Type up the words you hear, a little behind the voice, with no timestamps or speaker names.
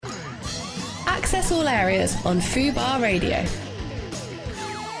Access all areas on Fubar Radio.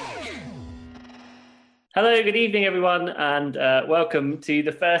 Hello, good evening, everyone, and welcome to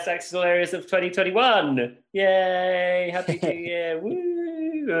the first Access all areas of 2021. Yay! Happy New Year!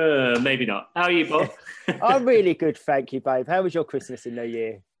 Woo! Maybe not. How are you, Bob? I'm really good, thank you, babe. How was your Christmas and New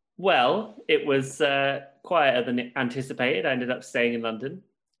Year? Well, it was quieter than anticipated. I ended up staying in London,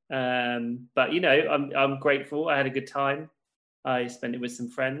 but you know, I'm grateful. I had a good time. I spent it with some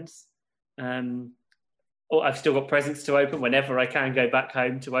friends. I've still got presents to open whenever I can go back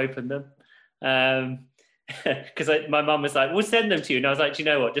home to open them. Because my mum was like, "We'll send them to you," and I was like, "Do you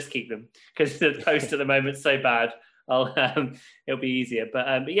know what? Just keep them because the post at the moment's so bad. It'll be easier."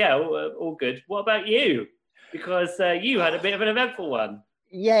 But yeah, all good. What about you? Because you had a bit of an eventful one.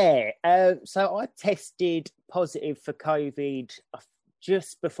 Yeah. So I tested positive for COVID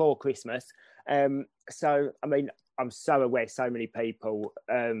just before Christmas. So I mean, I'm so aware so many people,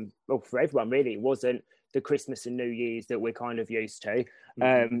 well, for everyone really, it wasn't the Christmas and New Year's that we're kind of used to,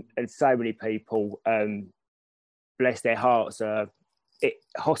 and so many people. Bless their hearts,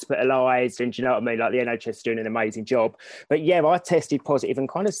 hospitalised, and you know what I mean? Like the NHS is doing an amazing job. But yeah, I tested positive and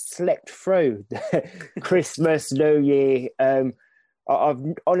kind of slept through Christmas, New Year. I've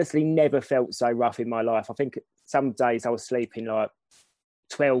honestly never felt so rough in my life. I think some days I was sleeping like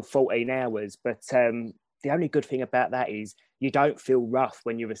 12, 14 hours. But the only good thing about that is you don't feel rough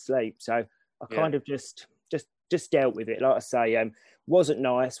when you're asleep. So I kind of just dealt with it. Like I say, wasn't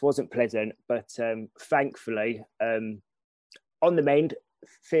nice, wasn't pleasant, but thankfully, on the mend,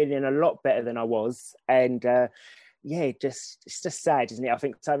 feeling a lot better than I was. And it's just sad, isn't it? I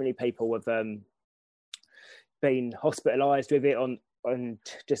think so many people have been hospitalised with it and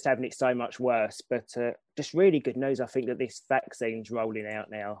just having it so much worse. But just really good news, I think, that this vaccine's rolling out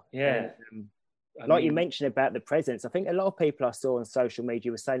now. Yeah. And, you mentioned about the presents, I think a lot of people I saw on social media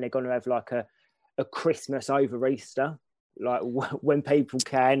were saying they're going to have like a Christmas over Easter, like when people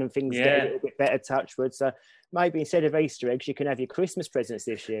can and things get a little bit better, touch wood. So maybe instead of Easter eggs, you can have your Christmas presents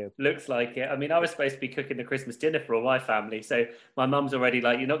this year. Looks like it. I mean, I was supposed to be cooking the Christmas dinner for all my family, so my mum's already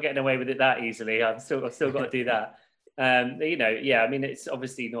like, "You're not getting away with it that easily. I've still got to do that." I mean, it's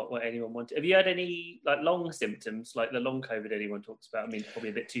obviously not what anyone wanted. Have you had any like long symptoms, like the long COVID anyone talks about? I mean,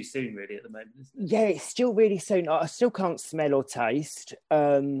 probably a bit too soon, really, at the moment, isn't it? Yeah, it's still really soon. I still can't smell or taste.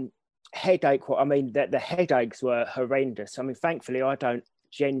 Headache, I mean, the headaches were horrendous. I mean, thankfully, I don't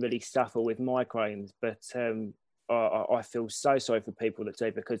generally suffer with migraines, but I feel so sorry for people that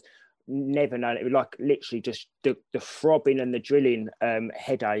do, because never known it was like literally just the throbbing and the drilling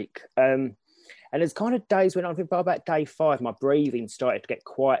headache. And there's kind of days when I think by about day 5, my breathing started to get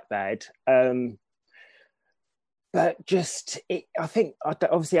quite bad. But just, I think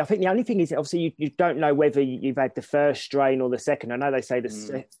the only thing is, obviously, you don't know whether you've had the first strain or the second. I know they say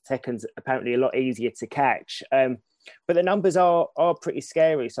the second's apparently a lot easier to catch. But the numbers are pretty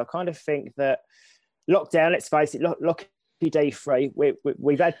scary. So I kind of think that lockdown, let's face it, lucky day 3,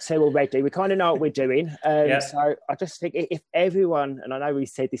 we've had 2 already. We kind of know what we're doing. So I just think if everyone, and I know we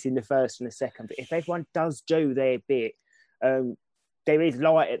said this in the first and the second, but if everyone does do their bit, there is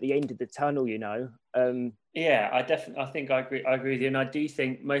light at the end of the tunnel, you know. I think I agree with you, and I do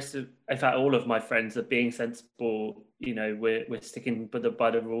think in fact, all of my friends are being sensible. You know, we're sticking by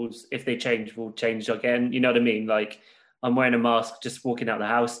the rules. If they change, we'll change again. You know what I mean? Like, I'm wearing a mask just walking out the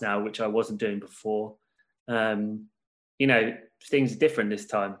house now, which I wasn't doing before. You know, things are different this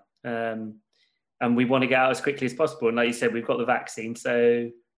time, and we want to get out as quickly as possible. And like you said, we've got the vaccine, so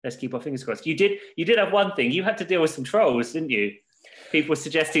let's keep our fingers crossed. You did have one thing. You had to deal with some trolls, didn't you? People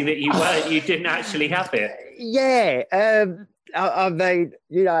suggesting that you didn't actually have it. Yeah. I mean,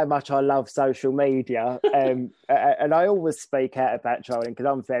 you know how much I love social media, and I always speak out about trolling because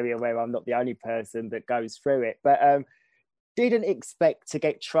I'm very aware I'm not the only person that goes through it. But didn't expect to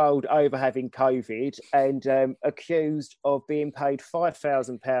get trolled over having COVID and accused of being paid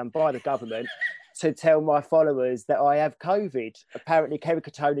 £5,000 by the government to tell my followers that I have COVID. Apparently, Kerry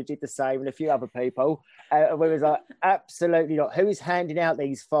Katona did the same and a few other people. And we was like, absolutely not. Who is handing out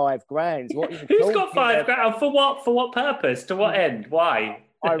these £5,000? What Who's got £5,000? For what? For what purpose? To what end? Why?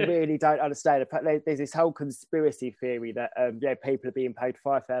 I really don't understand. There's this whole conspiracy theory that people are being paid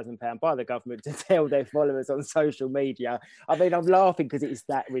 £5,000 by the government to tell their followers on social media. I mean, I'm laughing because it's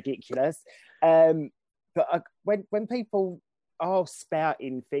that ridiculous. But when people are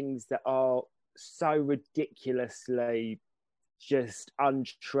spouting things that are so ridiculously just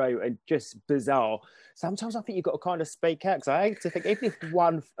untrue and just bizarre, sometimes I think you've got to kind of speak out, because I hate to think, even if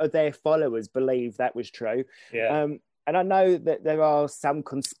one of their followers believed that was true, and I know that there are some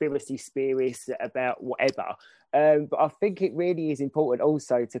conspiracy theories about whatever, But I think it really is important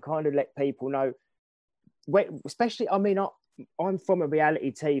also to kind of let people know, especially, I mean, I'm from a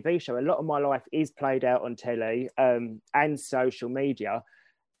reality TV show. A lot of my life is played out on telly and social media.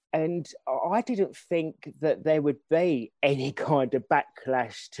 And I didn't think that there would be any kind of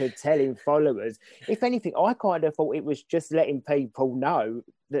backlash to telling followers. If anything, I kind of thought it was just letting people know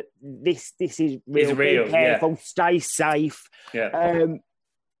that this is real. Be careful, stay safe. Yeah.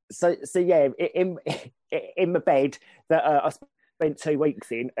 So yeah, in my bed that I spent 2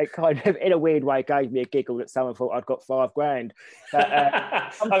 weeks in, it kind of, in a weird way, gave me a giggle that someone thought I'd got $5,000. But,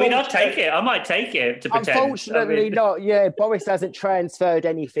 I mean, I'll take it. I might take it to pretend. Unfortunately, not. Yeah, Boris hasn't transferred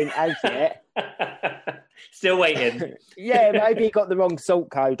anything as yet. Still waiting. Yeah, maybe he got the wrong sort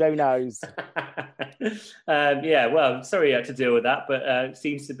code. Who knows? Yeah, well, sorry you had to deal with that, but it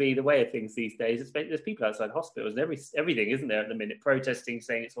seems to be the way of things these days. There's people outside hospitals and everything, isn't there, at the minute, protesting,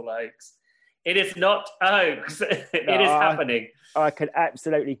 saying it's all a hoax. It is not a hoax. It is happening. I can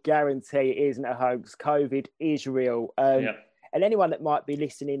absolutely guarantee it isn't a hoax. COVID is real. And anyone that might be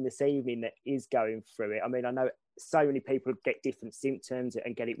listening this evening that is going through it, I mean, I know so many people get different symptoms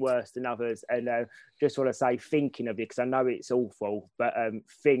and get it worse than others. And just want to say, thinking of you, because I know it's awful, but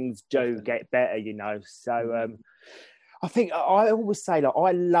things do get better, you know. So I think I always say, like,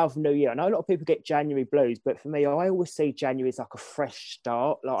 I love New Year. I know a lot of people get January blues, but for me, I always see January as like a fresh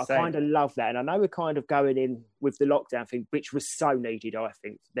start. Like, I kind of love that. And I know we're kind of going in with the lockdown thing, which was so needed, I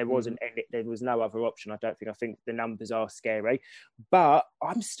think. There was no other option, I don't think. I think the numbers are scary. But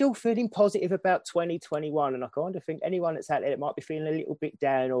I'm still feeling positive about 2021. And I kind of think anyone that's out there that might be feeling a little bit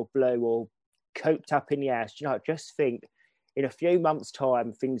down or blue or cooped up in the house, you know, just think, in a few months'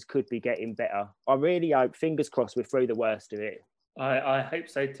 time, things could be getting better. I really hope, fingers crossed, we're through the worst of it. I hope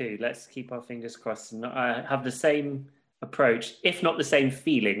so too. Let's keep our fingers crossed. And I have the same approach, if not the same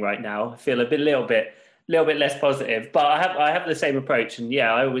feeling right now. I feel a little bit less positive, but I have the same approach. And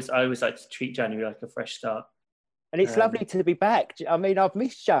yeah, I always like to treat January like a fresh start. And it's lovely to be back. I mean, I've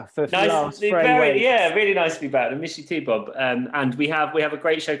missed you for the last 3 weeks. Yeah, really nice to be back. I miss you too, Bob. And we have a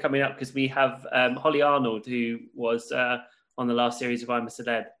great show coming up because we have Holly Arnold, who was on the last series of I'm a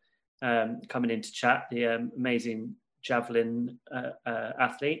Celeb, coming in to chat, the amazing javelin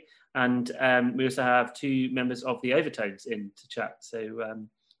athlete. And we also have 2 members of the Overtones in to chat. So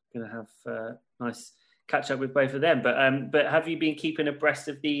going to have a nice catch up with both of them. But have you been keeping abreast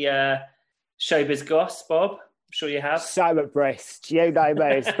of the showbiz goss, Bob? I'm sure you have. So abreast, you know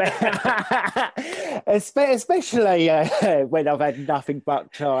me. Especially when I've had nothing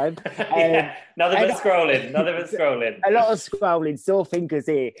but time. Nothing but scrolling. A lot of scrolling, sore fingers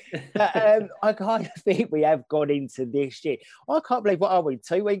here. But I kind of think we have gone into this year. I can't believe, what are we,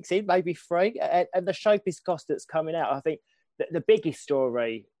 2 weeks in, maybe 3? And the showbiz goss that's coming out, I think the biggest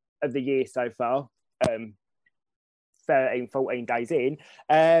story of the year so far, 13, 14 days in,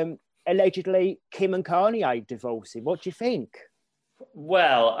 allegedly Kim and Kanye divorcing. What do you think?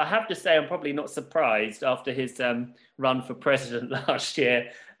 Well, I have to say I'm probably not surprised after his run for president last year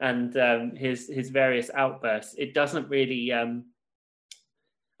and his various outbursts. It doesn't really...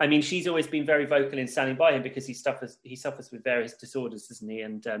 I mean, she's always been very vocal in standing by him because he suffers with various disorders, doesn't he?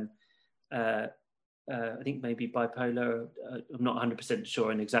 And I think maybe bipolar. I'm not 100%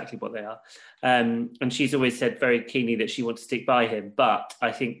 sure on exactly what they are. And she's always said very keenly that she wants to stick by him. But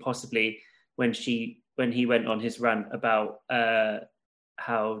I think possibly when he went on his rant about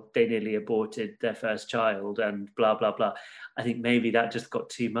how they nearly aborted their first child and blah, blah, blah, I think maybe that just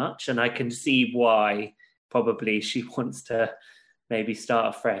got too much. And I can see why probably she wants to maybe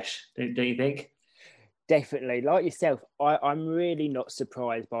start afresh. Don't you think? Definitely. Like yourself, I'm really not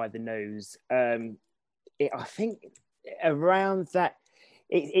surprised by the news. I think around that,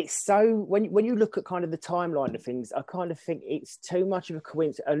 it's so, when you look at kind of the timeline of things, I kind of think it's too much of a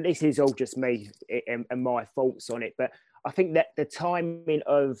coincidence. And this is all just me and my thoughts on it, but I think that the timing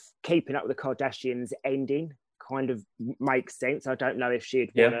of Keeping Up with the Kardashians ending kind of makes sense. I don't know if she'd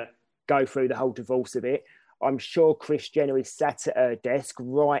want to go through the whole divorce of it. I'm sure Kris Jenner is sat at her desk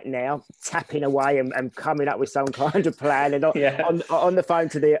right now, tapping away and coming up with some kind of plan, and on the phone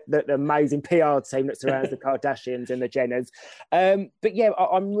to the amazing PR team that surrounds the Kardashians and the Jenners. But yeah,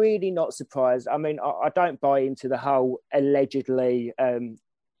 I'm really not surprised. I mean, I don't buy into the whole allegedly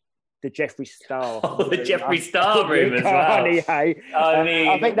the Jeffree Star. Oh, the Jeffree Star rumour as well.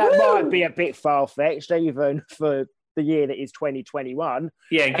 I think that might be a bit far-fetched, even for the year that is 2021.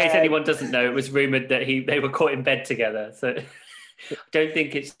 Yeah, in case anyone doesn't know, it was rumoured that they were caught in bed together. So I don't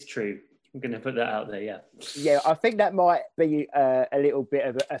think it's true. I'm going to put that out there, yeah. Yeah, I think that might be a little bit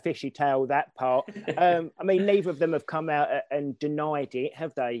of a fishy tale, that part. I mean, neither of them have come out and denied it,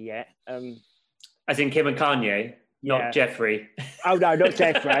 have they yet? As in Kim and Kanye, not Jeffrey. Oh, no, not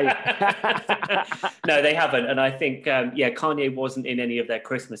Jeffrey. No, they haven't. And I think, Kanye wasn't in any of their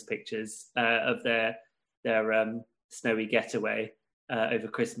Christmas pictures of their snowy getaway over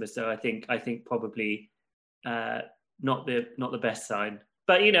Christmas. So I think probably not the best sign.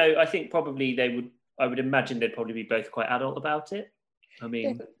 But, I think probably I would imagine they'd probably be both quite adult about it. I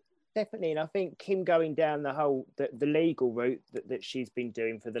mean... Definitely, and I think Kim going down the legal route that she's been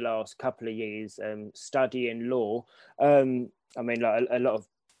doing for the last couple of years, studying law. I mean, like a lot of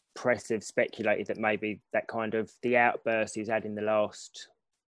press have speculated that maybe that kind of the outburst he's had in the last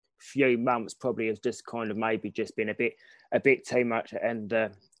few months probably has just kind of maybe just been a bit too much. And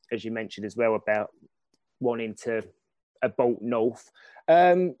as you mentioned as well about wanting to abort North.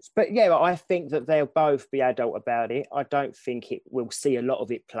 But yeah, I think that they'll both be adult about it. I don't think we'll see a lot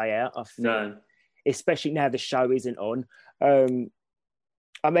of it play out. I think, especially now the show isn't on.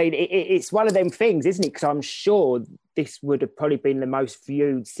 I mean, it's one of them things, isn't it? Because I'm sure this would have probably been the most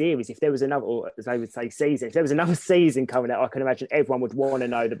viewed series if there was another, or as they would say, season. If there was another season coming out, I can imagine everyone would want to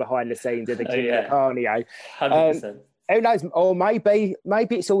know the behind the scenes of the Kim and Kanye. 100%. Who knows? Or maybe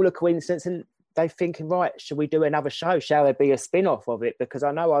it's all a coincidence and they're thinking, right, should we do another show? Shall there be a spin-off of it? Because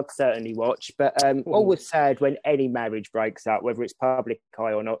I know I'd certainly watch, but always sad when any marriage breaks up, whether it's public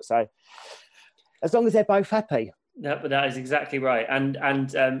eye or not. So as long as they're both happy. That is exactly right.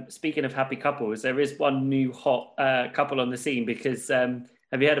 And speaking of happy couples, there is one new hot couple on the scene because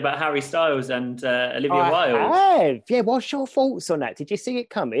have you heard about Harry Styles and Olivia Wilde? I have. Yeah, what's your thoughts on that? Did you see it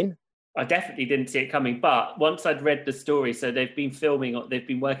coming? I definitely didn't see it coming, but once I'd read the story, so they've been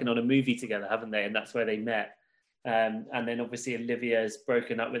working on a movie together, haven't they? And that's where they met. And then obviously Olivia's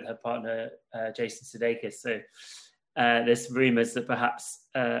broken up with her partner, Jason Sudeikis. So there's rumours that perhaps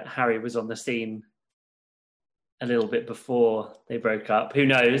Harry was on the scene a little bit before they broke up. Who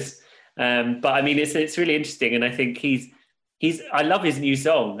knows? But I mean, it's really interesting. And I think I love his new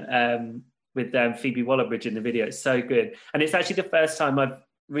song with Phoebe Waller-Bridge in the video. It's so good. And it's actually the first time I've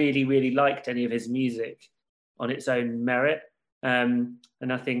really, really liked any of his music on its own merit. And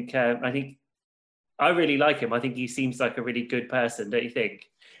I think I really like him. I think he seems like a really good person, don't you think?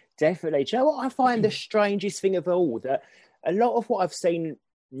 Definitely. Do you know what I find the strangest thing of all? That a lot of what I've seen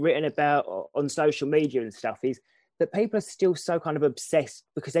written about on social media and stuff is that people are still so kind of obsessed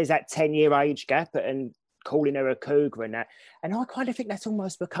because there's that 10-year age gap and calling her a cougar and that. And I kind of think that's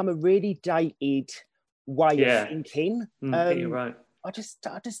almost become a really dated way of thinking. You're right. I just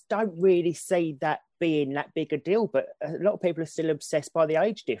don't really see that being that big a deal, but a lot of people are still obsessed by the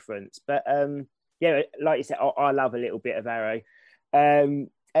age difference. But like you said, I love a little bit of Harry, and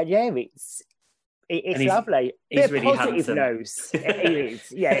yeah, it's lovely. He's really handsome. News. He is,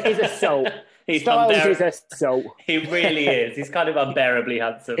 he's a salt. Styles is a salt. He really is. He's kind of unbearably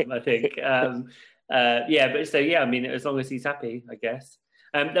handsome, I think. I mean, as long as he's happy, I guess.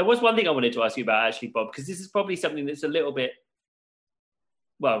 There was one thing I wanted to ask you about, actually, Bob, because this is probably something that's a little bit,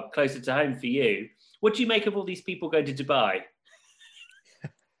 closer to home for you. What do you make of all these people going to Dubai?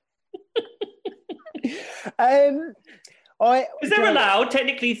 Is they're allowed?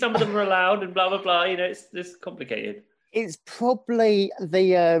 Technically, some of them are allowed, and blah blah blah. It's complicated. It's probably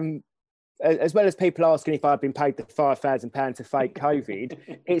the as well as people asking if I've been paid the £5,000 to fake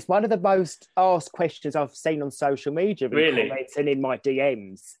COVID. It's one of the most asked questions I've seen on social media. Really, comments and in my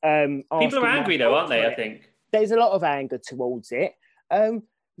DMs. People are angry though, aren't they? I think there's a lot of anger towards it. Do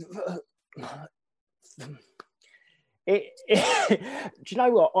you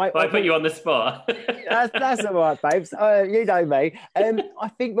know what? I put you on the spot. that's all right, babes. You know me. I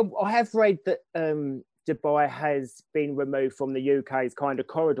think I have read that Dubai has been removed from the UK's kind of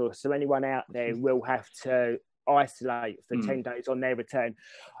corridor, so anyone out there will have to isolate for 10 days on their return.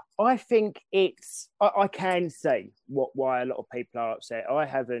 I think I can see why a lot of people are upset. I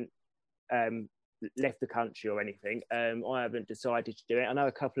haven't left the country or anything. I haven't decided to do it. I know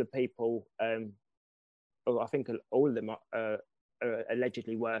a couple of people, I think all of them are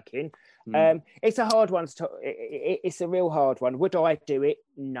allegedly working. It's a hard one. It's a real hard one. Would I do it?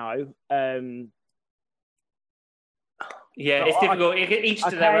 No. It's difficult. Each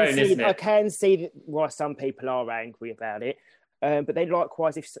to their own, isn't it? I can see why some people are angry about it. But then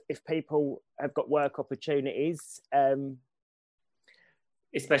likewise, if people have got work opportunities...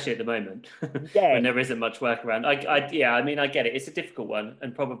 especially at the moment, when there isn't much work around. I get it. It's a difficult one,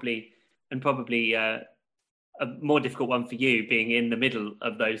 and probably a more difficult one for you, being in the middle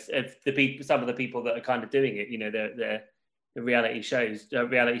of those, some of the people that are kind of doing it. The reality shows,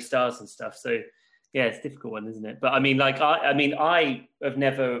 reality stars and stuff. So yeah, it's a difficult one, isn't it? But I mean, I have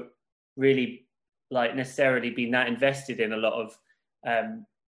never really necessarily been that invested in a lot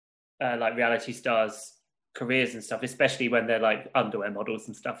like reality stars' careers and stuff, especially when they're like underwear models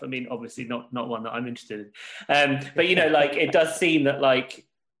and stuff. I mean, obviously not one that I'm interested in. But you know, like it does seem that like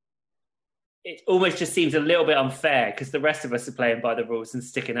it almost just seems a little bit unfair because the rest of us are playing by the rules and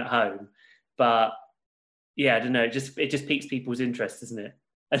sticking at home. But yeah, I don't know. It just piques people's interest, doesn't it?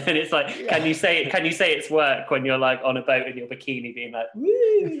 And then it's like, can you say it's work when you're like on a boat in your bikini being like,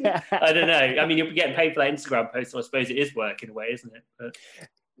 woo? I don't know. I mean, you'll be getting paid for that Instagram post, so I suppose it is work in a way, isn't it? But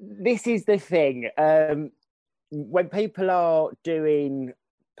this is the thing. When people are doing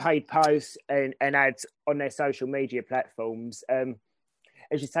paid posts and ads on their social media platforms,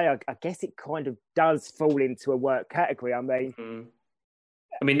 as you say, I guess it kind of does fall into a work category. I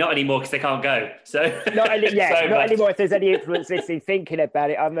mean, not anymore because they can't go. So not anymore. If there's any influence listening, thinking about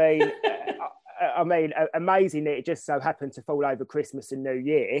it, I mean, amazing that it just so happened to fall over Christmas and New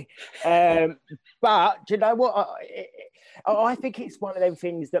Year. But do you know what? I think it's one of them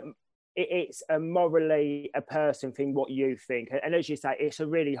things that it's a morally a person thing. What you think, and as you say, it's a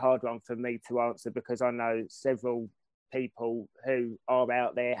really hard one for me to answer because I know several people who are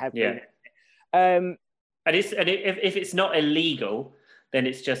out there have been. And if it's not illegal, then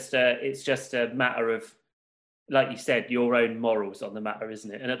it's just a matter of, like you said, your own morals on the matter,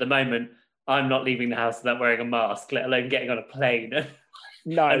 isn't it? And at the moment, I'm not leaving the house without wearing a mask, let alone getting on a plane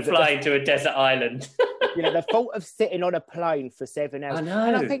and flying to a desert island. You know, the thought of sitting on a plane for 7 hours. I know.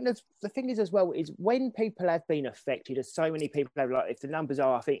 And I think the thing is as well, is when people have been affected, as so many people have, like if the numbers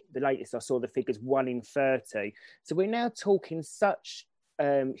are, I think the latest I saw the figures 1 in 30. So we're now talking such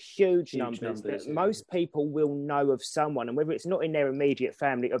huge numbers that most people will know of someone, and whether it's not in their immediate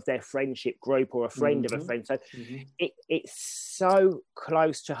family, of their friendship group or a friend of a friend. So it's so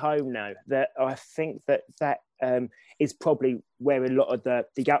close to home now that I think that is probably where a lot of the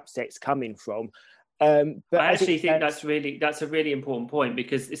upset's coming from. But I actually think that's a really important point,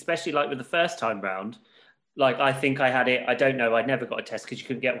 because especially like with the first time round, like I think I had it, I don't know, I never got a test because you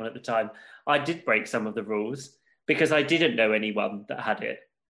couldn't get one at the time. I did break some of the rules because I didn't know anyone that had it.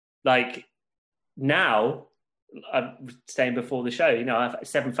 Like now, I'm saying before the show, you know, I have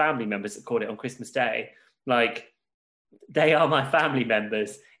 7 family members that caught it on Christmas Day. Like they are my family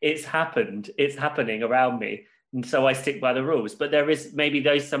members. It's happening around me. And so I stick by the rules. But there is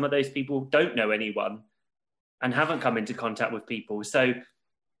maybe some of those people don't know anyone and haven't come into contact with people. So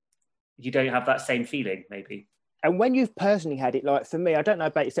you don't have that same feeling, maybe. And when you've personally had it, like for me, I don't know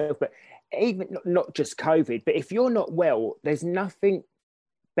about yourself, but even not just COVID, but if you're not well, there's nothing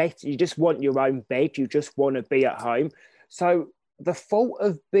better. You just want your own bed. You just want to be at home. So the thought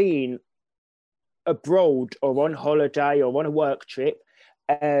of being abroad or on holiday or on a work trip,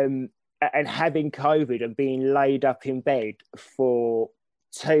 and having COVID and being laid up in bed for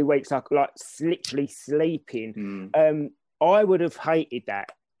 2 weeks, like literally sleeping, I would have hated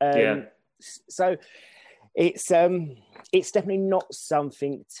that. So it's definitely not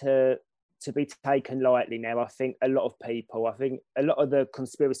something to be taken lightly now. I think a lot of the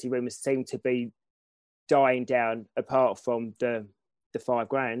conspiracy rumours seem to be dying down, apart from the 5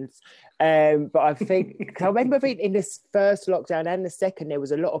 grand. But I think I remember being in this first lockdown and the second, there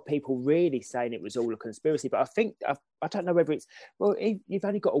was a lot of people really saying it was all a conspiracy. But I think I don't know whether it's, well, you've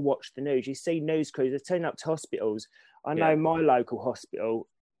only got to watch the news. You see news crews, they're turning up to hospitals. I know my local hospital,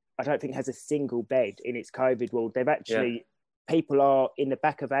 I don't think has a single bed in its COVID ward. They've actually, people are in the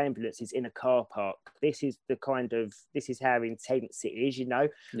back of ambulances in a car park. This is how intense it is, you know.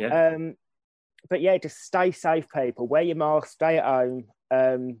 But yeah, just stay safe, people. Wear your mask, stay at home.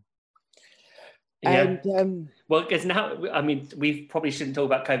 Well, because now, I mean, we probably shouldn't talk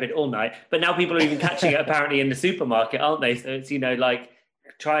about COVID all night, but now people are even catching it apparently in the supermarket, aren't they? So it's, you know, like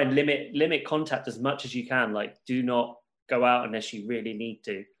try and limit contact as much as you can. Like, do not go out unless you really need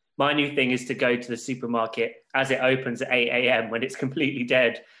to. My new thing is to go to the supermarket as it opens at 8 a.m. when it's completely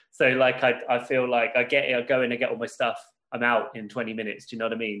dead. So like, I feel like I go in and get all my stuff. I'm out in 20 minutes. Do you know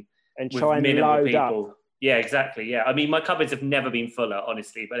what I mean? And try and load up. Yeah, exactly. Yeah. I mean, my cupboards have never been fuller,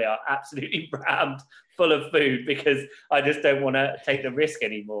 honestly, but they are absolutely rammed full of food because I just don't want to take the risk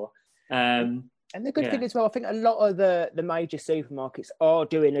anymore. And the good thing as well, I think a lot of the major supermarkets are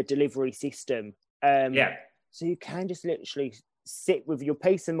doing a delivery system. So you can just literally sit with your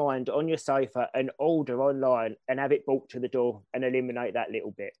peace of mind on your sofa and order online and have it brought to the door and eliminate that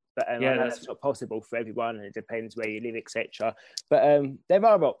little bit. But I know that's not possible for everyone, and it depends where you live, etc. But there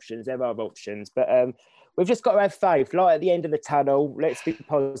are options. But we've just got to have faith. Light at the end of the tunnel. Let's be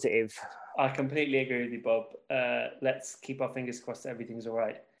positive. I completely agree with you, Bob. Let's keep our fingers crossed that everything's all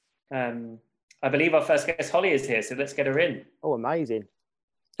right. I believe our first guest, Holly, is here, so let's get her in. Oh, amazing.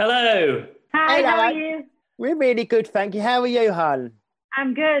 Hello. Hi, how are you? We're really good, thank you. How are you, hon?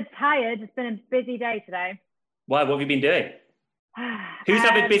 I'm good. Tired. It's been a busy day today. Why? What have you been doing? Who's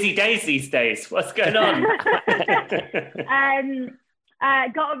having busy days these days? What's going on?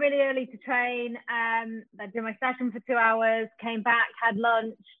 Got up really early to train. I did my session for 2 hours, came back, had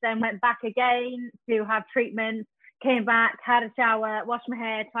lunch, then went back again to have treatment, came back, had a shower, washed my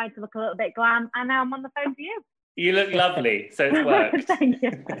hair, tried to look a little bit glam, and now I'm on the phone for you. You look lovely, so it's worked. Thank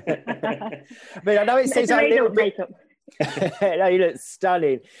you. But I know it seems like a little bit... makeup. No, you look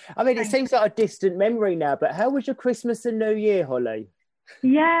stunning. I mean, it Thanks. seems like a distant memory now, but how was your Christmas and New Year, Holly?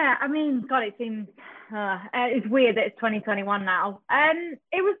 Yeah, I mean, God, it seems it's weird that it's 2021 now.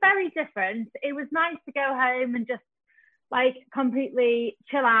 It was very different. It was nice to go home and just like completely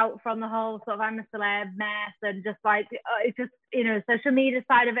chill out from the whole sort of I'm a celeb mess, and just like it's just, you know, social media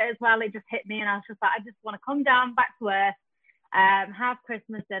side of it as well. It just hit me, and I was just like, I just want to come down back to earth, have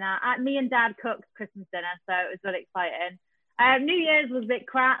Christmas dinner. Me and Dad cooked Christmas dinner, so it was really exciting. New Year's was a bit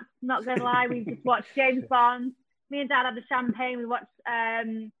crap, not gonna lie. We just watched James Bond. Me and Dad had the champagne. We watched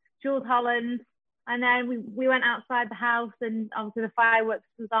Jules Holland, and then we went outside the house, and obviously the fireworks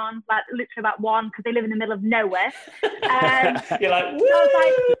was on, like literally about 1, because they live in the middle of nowhere. You're like, woo!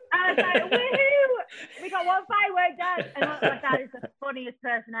 I was like, woohoo! We got one firework, Dad. And my dad is the funniest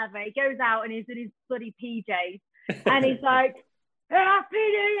person ever. He goes out and he's in his bloody PJs, and he's like, Happy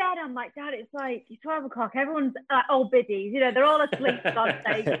New Year! And I'm like, Dad, it's like 12 o'clock. Everyone's like all biddies, you know, they're all asleep, for God's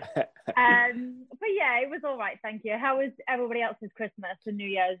sake. But yeah, it was all right, thank you. How was everybody else's Christmas and New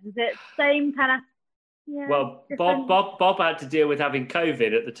Year's? Was it same kind of? Yeah, well, different? Bob had to deal with having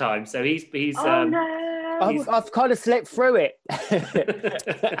COVID at the time, so he's Oh no! I've kind of slept through it. Oh,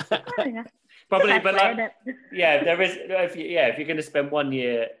 yeah. Probably, That's but right, like, yeah, there is. If you're going to spend 1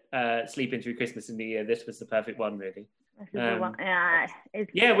 year sleeping through Christmas and New Year, this was the perfect one, really. Yeah,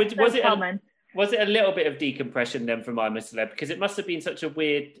 was it common. Was it a little bit of decompression then from I'm a Celeb? Because it must have been such a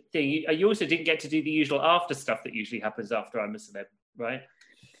weird thing. You also didn't get to do the usual after stuff that usually happens after I'm a Celeb, right?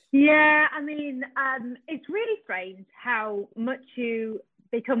 Yeah, I mean, it's really strange how much you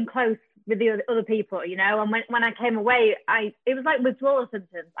become close with the other people, you know. And when I came away, it was like withdrawal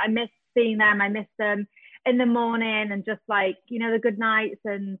symptoms. I missed seeing them. I missed them in the morning, and just like, you know, the good nights,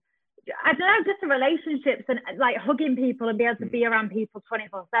 and I don't know, just the relationships, and like hugging people and be able to be around people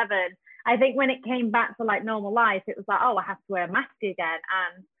 24/7. I think when it came back to like normal life, it was like, oh, I have to wear a mask again,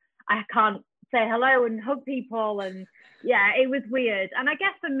 and I can't say hello and hug people. And yeah, it was weird. And I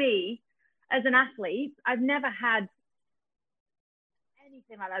guess for me as an athlete, I've never had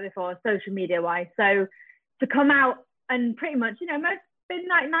anything like that before, social media wise. So to come out and pretty much, you know, most been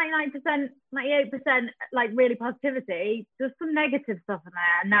like 99%, 98% like really positivity, there's some negative stuff in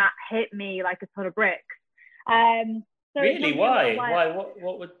there, and that hit me like a ton of bricks. So really? Why?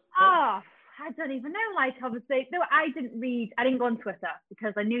 What would? Oh, I don't even know. Like, obviously, no, I didn't go on Twitter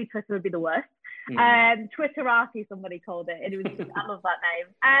because I knew Twitter would be the worst. Twitterati, somebody called it. It was I love that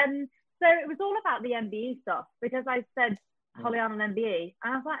name. So it was all about the MBE stuff, because I said Holly on an MBE,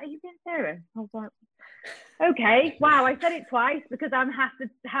 and I was like, are you being serious? I was like, okay, wow. I said it twice because I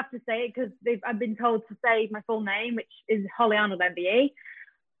have to say it, because I've been told to say my full name, which is Holly Arnold MBE.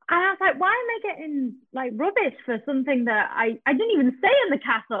 And I was like, why am I getting like rubbish for something that I didn't even say in the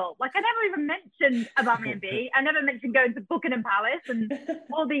castle? Like, I never even mentioned about my MBE. I never mentioned going to Buckingham Palace and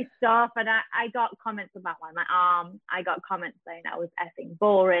all these stuff. And I got comments about like my arm. I got comments saying I was effing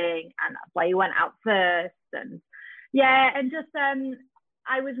boring, and that's why you went out first. And yeah, and just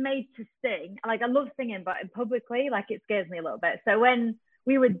I was made to sing. Like, I love singing, but publicly, like, it scares me a little bit. So when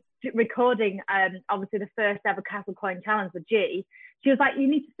we were recording, obviously the first ever Castle Coin Challenge with G, she was like, you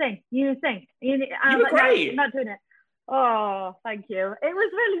need to sing. You need to sing. I was like, great. No, I'm not doing it. Oh, thank you. It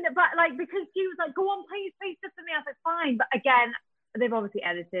was really, but like, because she was like, go on, please just for me. I was like, fine. But again, they've obviously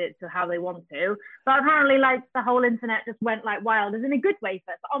edited it to how they want to. But apparently, like, the whole internet just went like wild, as in a good way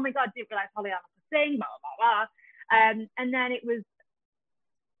first. Oh my God, didn't realize Holly Arnold could sing, blah, blah, blah. And then it was,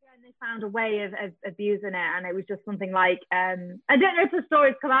 and they found a way of abusing it, and it was just something like, I don't know if the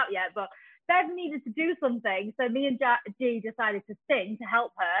story's come out yet, but Bev needed to do something, so me and G decided to sing to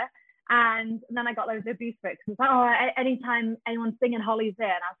help her, and then I got loads of abuse for it, because it's like, anytime anyone's singing Holly's in,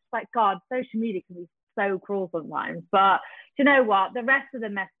 I was just like, God, social media can be so cruel sometimes. But do you know what, the rest of the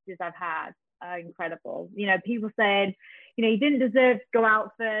messages I've had are incredible. You know, people saying, you know, you didn't deserve to go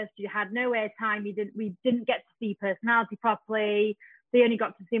out first, you had no airtime, we didn't get to see personality properly. They only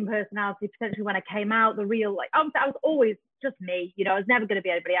got to see personality potentially when I came out. The real, like, I was always just me, you know, I was never going to be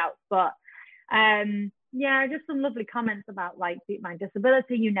anybody else. But yeah, just some lovely comments about like my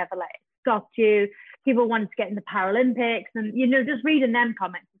disability. You never let it stop you. People wanted to get in the Paralympics, and, you know, just reading them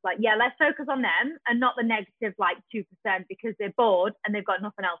comments is like, yeah, let's focus on them and not the negative like 2% because they're bored and they've got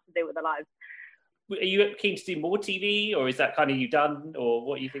nothing else to do with their lives. Are you keen to do more TV, or is that kind of you done, or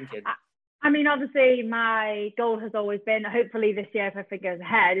what are you thinking? I mean, obviously, my goal has always been, hopefully this year, if everything goes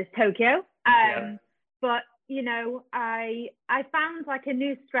ahead, is Tokyo. But, you know, I found like a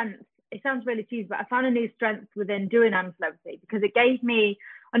new strength. It sounds really cheesy, but I found a new strength within doing I'm a Celebrity because it gave me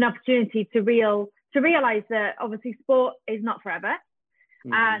an opportunity to realize that obviously sport is not forever.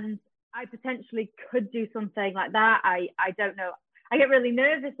 And I potentially could do something like that. I don't know. I get really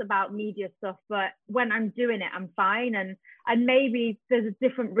nervous about media stuff, but when I'm doing it, I'm fine. And maybe there's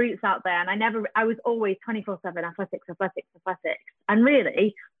different routes out there. And I was always 24/7 athletics. And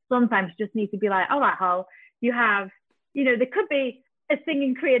really, sometimes you just need to be like, all right, Hall, you have, you know, there could be a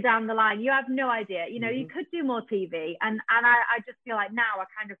singing career down the line. You have no idea. You know, you could do more TV. And I just feel like now I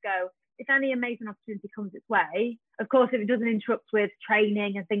kind of go, if any amazing opportunity comes its way, of course, if it doesn't interrupt with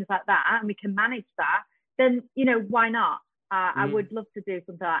training and things like that, and we can manage that, then, you know, why not? I would love to do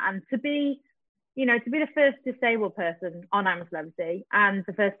something like that. And to be the first disabled person on I'm a Celebrity and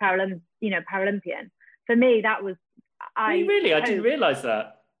the first Paralympian, for me, that was... I didn't realise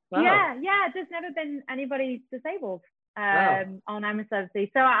that. Wow. Yeah, there's never been anybody disabled on I'm a Celebrity.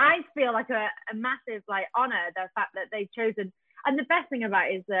 So I feel like a massive like honour, the fact that they've chosen. And the best thing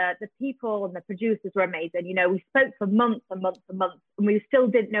about it is the people and the producers were amazing. You know, we spoke for months and months and months, and we still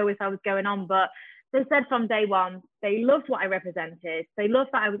didn't know if I was going on, but they said from day one, they loved what I represented. They loved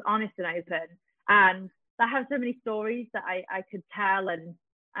that I was honest and open. And I have so many stories that I could tell. And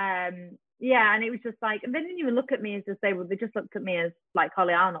and it was just like, and they didn't even look at me as disabled. They just looked at me as like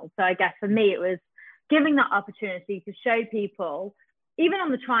Holly Arnold. So I guess for me, it was giving that opportunity to show people, even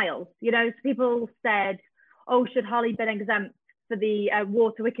on the trials, you know, so people said, oh, should Holly been exempt for the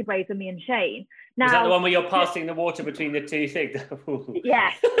water wicked waves with me and Shane? Now, is that the one where you're passing the water between the two things?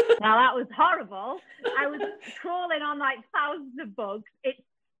 Yeah. Now that was horrible. I was crawling on like thousands of bugs. It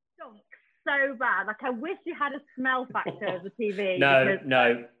stunk so bad. Like I wish you had a smell factor of the TV.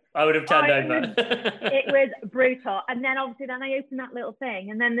 No. I would have turned over. It was brutal. And then obviously I opened that little thing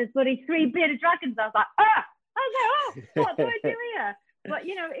and then there's bloody 3 bearded dragons. I was like, what do I do here? But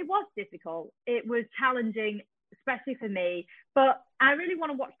you know, it was difficult. It was challenging, especially for me. But I really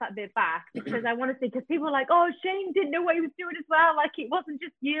want to watch that bit back because I want to see, because people are like, oh, Shane didn't know what he was doing as well. Like it wasn't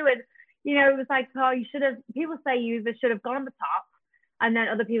just you. And, you know, it was like, oh, you should have, people say you either should have gone on the top. And then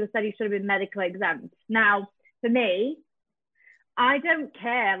other people said you should have been medically exempt. Now, for me, I don't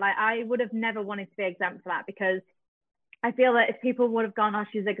care. Like I would have never wanted to be exempt for that because I feel that if people would have gone, oh,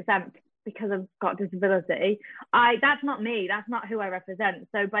 she's exempt because I've got disability, that's not me. That's not who I represent.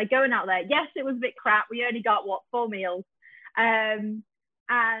 So by going out there, yes, it was a bit crap. We only got 4 meals. And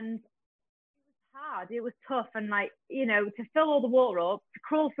it was hard. It was tough. And like, you know, to fill all the water up, to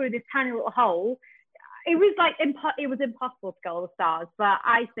crawl through this tiny little hole, it was like, it was impossible to get all the stars. But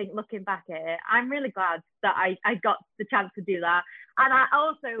I think looking back at it, I'm really glad that I got the chance to do that. And I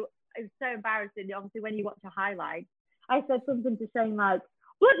also, it was so embarrassing. Obviously, when you watch a highlight, I said something to Shane like,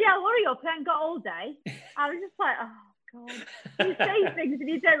 bloody hell, hurry up, I ain't got all day. I was just like, oh God, you say things and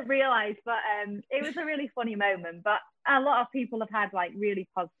you don't realise, but it was a really funny moment. But a lot of people have had like really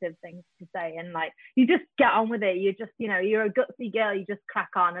positive things to say, and like you just get on with it. You just, you know, you're a gutsy girl, you just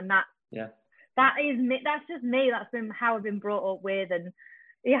crack on, and that is me. That's just me. That's been how I've been brought up with, and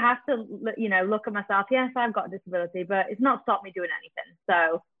you have to, you know, look at myself. Yes, I've got a disability, but it's not stopped me doing anything.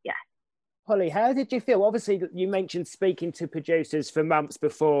 So yeah. Holly, how did you feel? Obviously, you mentioned speaking to producers for months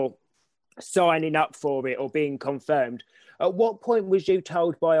before signing up for it or being confirmed. At what point was you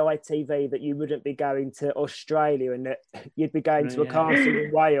told by ITV that you wouldn't be going to Australia and that you'd be going to a castle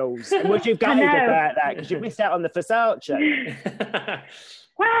in Wales? And was you gutted about that because you missed out on the Versace?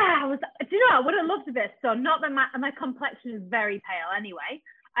 Wow, do you know, I would have loved a bit of sun. Not that my complexion is very pale anyway.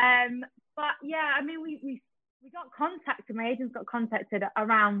 But yeah, I mean, we got contacted, my agents got contacted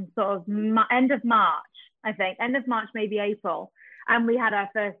around sort of end of March, I think, end of March, maybe April. And we had our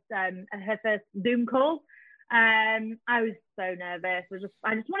first, her first Zoom call. I was so nervous.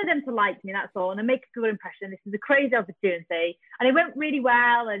 I just wanted them to like me, that's all, and make a good impression. This is a crazy opportunity. And it went really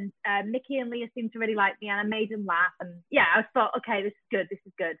well. And Mickey and Leah seemed to really like me, and I made them laugh. And yeah, I thought, okay, this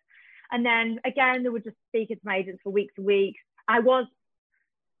is good. And then again, they were just speaking to my agents for weeks and weeks. I was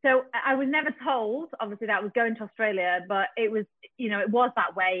never told, obviously, that I was going to Australia, but it was, you know, it was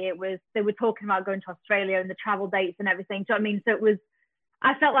that way. They were talking about going to Australia and the travel dates and everything. Do you know what I mean? So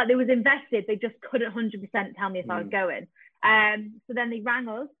I felt like they was invested. They just couldn't 100% tell me if I was going. So then they rang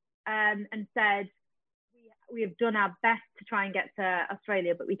us and said, we have done our best to try and get to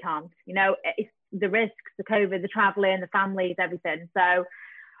Australia, but we can't. You know, it's the risks, the COVID, the traveling, the families, everything. So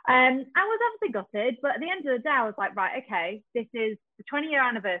I was obviously gutted, but at the end of the day, I was like, right, okay, this is the 20-year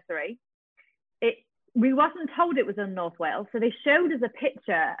anniversary. We wasn't told it was in North Wales, so they showed us a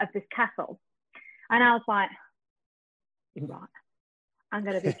picture of this castle, and I was like, right, I'm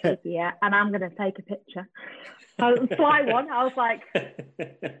going to be cheeky here, and I'm going to take a picture. I was fly one. I was like,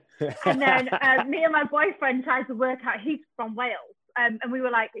 and then me and my boyfriend tried to work out. He's from Wales, and we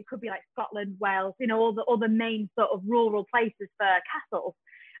were like, it could be like Scotland, Wales, you know, all the main sort of rural places for castles.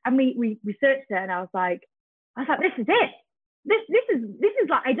 And we researched it, and I was like, this is it. This is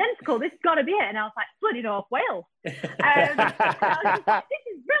like identical. This has got to be it. And I was like, bloody North Wales. I was just like, this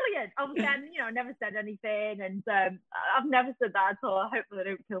is brilliant. Obviously, I never said anything, and I've never said that at all. Hopefully, they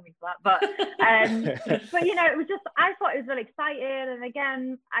don't kill me for that. But you know, it was just, I thought it was really exciting. And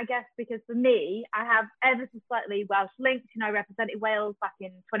again, I guess because for me, I have ever so slightly Welsh linked. You know, I represented Wales back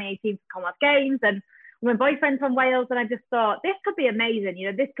in 2018 for Commonwealth Games, and my boyfriend's from Wales, and I just thought this could be amazing. You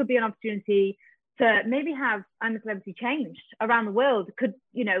know, this could be an opportunity to maybe have I'm a Celebrity changed around the world. It could,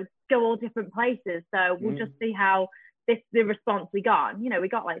 you know, go all different places. So we'll just see how the response we got. You know, we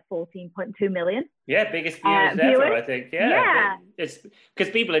got like 14.2 million. Yeah, biggest viewers ever, I think. Yeah. It's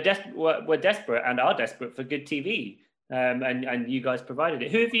because people are were desperate and are desperate for good TV. And you guys provided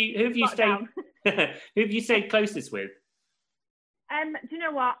it. Who have you stayed closest with? Do you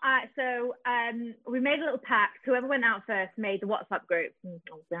know what? We made a little pact. Whoever went out first made the WhatsApp group.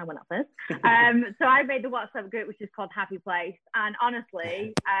 Obviously, I went out first. So I made the WhatsApp group, which is called Happy Place. And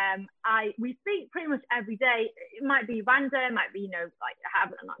honestly, we speak pretty much every day. It might be random, it might be, you know, like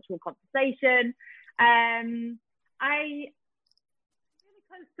having an actual conversation. I really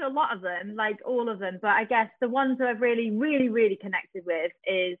close to a lot of them, like all of them. But I guess the ones that I've really, really, really connected with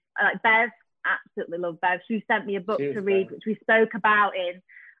is like Bev. Absolutely love Bev. She sent me a book to read, which we spoke about in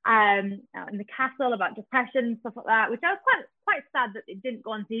the castle, about depression and stuff like that, which I was quite sad that it didn't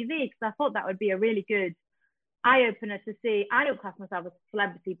go on TV, because I thought that would be a really good eye opener to see. I don't class myself as a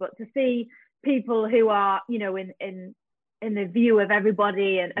celebrity, but to see people who are, you know, in the view of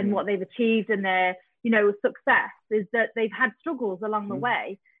everybody and what they've achieved and their, you know, success, is that they've had struggles along the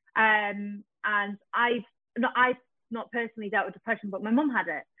way. And I've not personally dealt with depression, but my mum had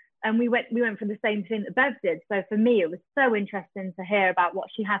it. And we went for the same thing that Bev did. So for me, it was so interesting to hear about what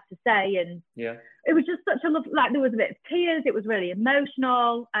she had to say. And it was just such a love, like there was a bit of tears. It was really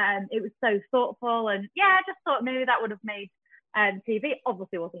emotional. It was so thoughtful. And I just thought maybe that would have made TV.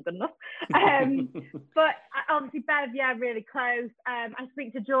 Obviously wasn't good enough. But obviously Bev, really close. I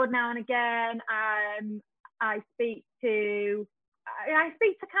speak to Jordan now and again. I speak to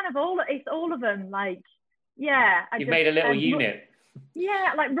kind of all of them. Like, You've made a little unit.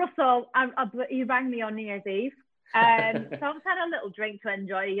 Yeah, like Russell, he rang me on New Year's Eve. So I've had a little drink to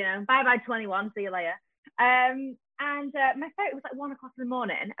enjoy, you know. Bye 21, see you later. And my phone was like 1 o'clock in the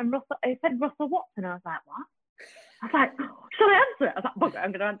morning, and it said Russell Watson. I was like, what? I was like, shall I answer it? I was like, bugger,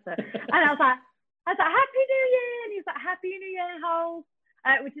 I'm going to answer. And I was like, Happy New Year. And he was like, Happy New Year, Holes.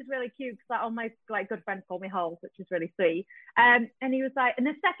 Which is really cute, because all my like good friends call me Holes, which is really sweet. And he was like, and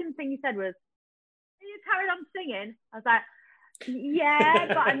the second thing he said was, you carried on singing. I was like, yeah,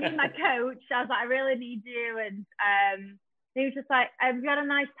 but I need my coach. I was like, I really need you. And he was just like, have you had a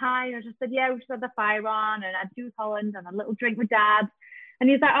nice time? I just said, yeah, we just had the fire on, and I had Juice Holland and a little drink with Dad. And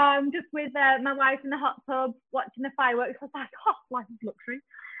he's like, oh, I'm just with my wife in the hot tub watching the fireworks. I was like, oh, life is luxury.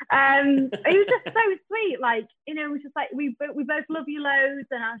 He was just so sweet. Like, you know, it was just like, we both love you loads.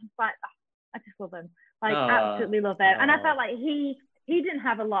 And I was just like, oh, I just love him. Like, absolutely love him. And I felt like he didn't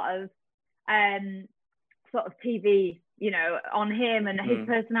have a lot of sort of TV, you know, on him and his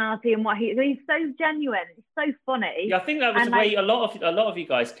personality and what he's so genuine, he's so funny. Yeah, I think that was the way a lot of you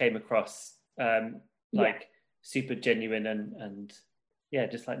guys came across, super genuine and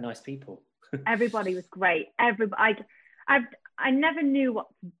just like nice people. Everybody was great. I never knew what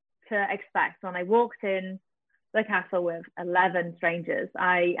to expect when I walked in the castle with 11 strangers.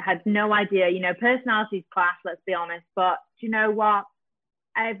 I had no idea, you know, personalities clash, let's be honest, but do you know what?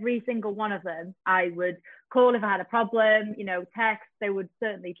 Every single one of them, I would call if I had a problem, you know, text, they would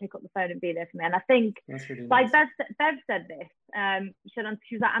certainly pick up the phone and be there for me. And I think, really like nice. Bev said this, she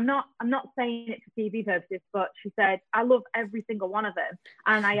was like, I'm not saying it for TV purposes, but she said, I love every single one of them,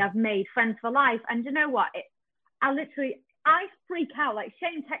 and I have made friends for life. And you know what? I freak out. Like,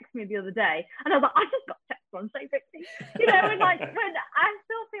 Shane texted me the other day, and I was like, I just got text from Shane 50. You know, and like, when I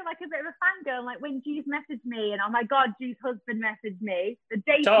still feel like a bit of a fangirl, like when G's messaged me, and oh my God, G's husband messaged me the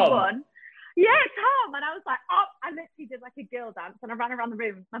day she won. Yeah, Tom. And I was like, oh, I literally did like a girl dance, and I ran around the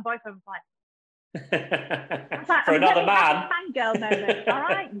room. My boyfriend was like, for another man. Fangirl moment. All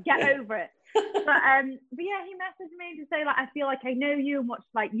right, get over it. But yeah, he messaged me to say like, I feel like I know you and watched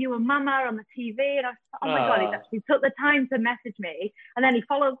like you and Mama on the TV, and I was like, oh my god, he actually took the time to message me, and then he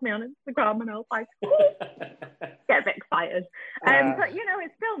follows me on Instagram, and I was like, get a bit excited. But you know,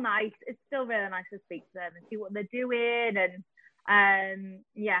 it's still nice. It's still really nice to speak to them and see what they're doing, and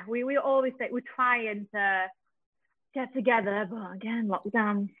yeah, we always say we're trying to get together, but again,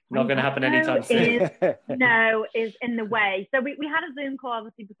 lockdown not going to happen anytime soon. Is in the way. So we had a Zoom call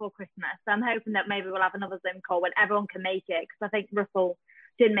obviously before Christmas, so I'm hoping that maybe we'll have another Zoom call when everyone can make it, because I think Russell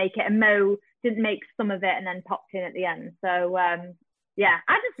didn't make it and Mo didn't make some of it and then popped in at the end. So yeah,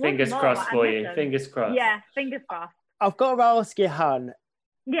 I just fingers crossed for you. Fingers crossed. Yeah, fingers crossed. I've got to ask you, Hun.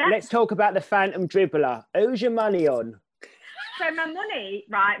 Yeah. Let's talk about the Phantom Dribbler. Who's your money on? So my money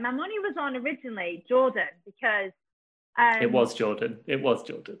was on originally Jordan, because it was Jordan. No, this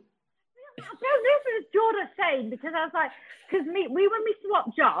is Jordan saying, because I was like, because when we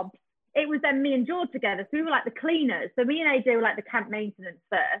swapped jobs, it was then me and George together. So we were like the cleaners. So me and AJ were like the camp maintenance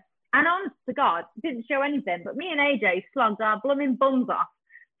first. And honest to God, didn't show anything. But me and AJ slogged our blooming bums off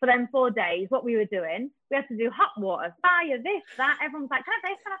for them 4 days. What we were doing, we had to do hot water, fire, this, that. Everyone's like, can I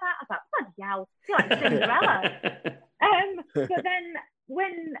have this, can I have that? I was like, bloody hell, I feel like Cinderella. But then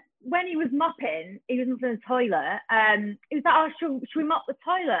when he was mopping in the toilet, he was like, oh, should we mop the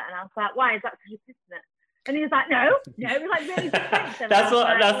toilet? And I was like, why? Is that because you're pissing it? And he was like, no. It was like really defensive.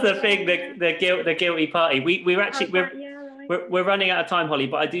 That's the thing, the guilty party. We're running out of time, Holly,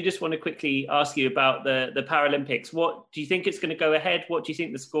 but I do just want to quickly ask you about the Paralympics. What do you think it's going to go ahead? What do you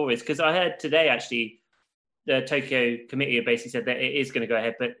think the score is? Because I heard today, actually, the Tokyo committee basically said that it is going to go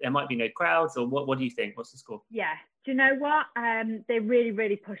ahead, but there might be no crowds, or what do you think? What's the score? Yeah. Do you know what? They're really,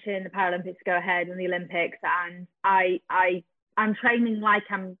 really pushing the Paralympics to go ahead and the Olympics. And I'm training like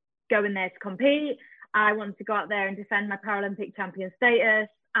I'm going there to compete. I want to go out there and defend my Paralympic champion status.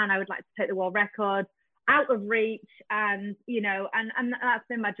 And I would like to take the world record out of reach. And, you know, and that's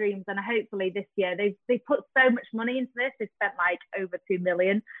been my dreams. And hopefully this year, they've put so much money into this. They've spent like over 2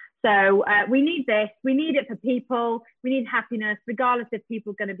 million. So we need this. We need it for people. We need happiness, regardless if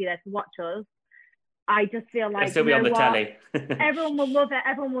people are going to be there to watch us. I just feel like still be on the telly. Everyone will love it.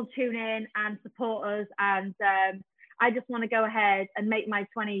 Everyone will tune in and support us. And I just want to go ahead and make my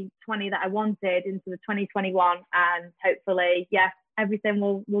 2020 that I wanted into the 2021. And hopefully, yeah, everything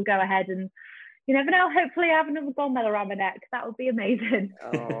will go ahead. And you never know, hopefully I have another gold medal around my neck. That would be amazing.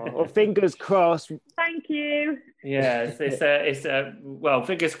 Well, fingers crossed. Thank you. Yeah, it's well,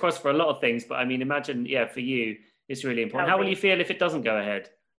 fingers crossed for a lot of things. But I mean, imagine, yeah, for you, it's really important. How will you feel if it doesn't go ahead?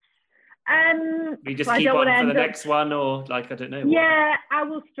 You just keep on for the next one, or like, I don't know. Yeah, I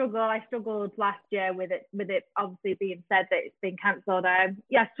will struggle. I struggled last year with it obviously being said that it's been cancelled.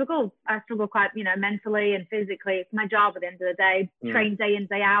 Yeah, I struggled quite, you know, mentally and physically. It's my job at the end of the day, train day in,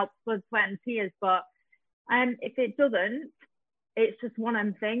 day out, blood, sweat and tears. But if it doesn't, it's just one of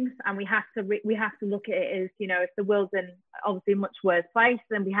them things, and we have to look at it as, you know, if the world's in obviously a much worse place,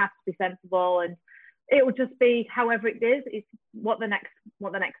 then we have to be sensible, and it will just be however it is. It's what the next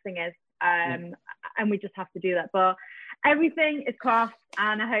thing is. And we just have to do that. But everything is crossed,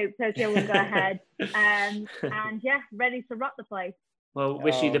 and I hope Tokyo will go ahead. And yeah, ready to rock the place. Well,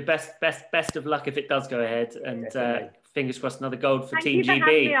 wish you the best of luck if it does go ahead, and fingers crossed another gold for Team GB.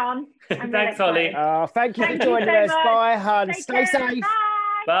 Me on. Thanks, Holly. Thank you for joining us. Bye, Hun. Stay safe.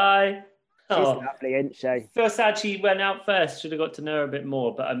 Bye. She's lovely, isn't she? Feel sad she went out first. Should have got to know her a bit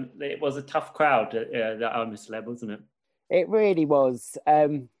more, but it was a tough crowd that Army Celeb, wasn't it? It really was.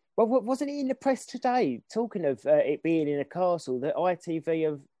 Well, wasn't it in the press today, talking of it being in a castle, that ITV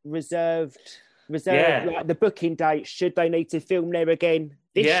have reserved like the booking date should they need to film there again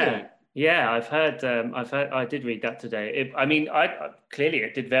this year? Yeah, I've heard. I did read that today. Clearly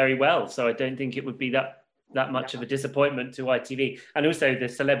it did very well, so I don't think it would be that much of a disappointment to ITV. And also the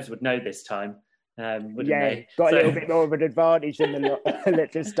celebs would know this time, wouldn't they? Got a little bit more of an advantage than the lot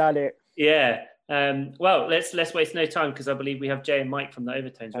that just done it. Yeah. Well, let's waste no time, because I believe we have Jay and Mike from the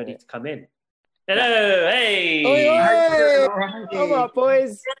Overtones ready to come in. Hello, hey! All right,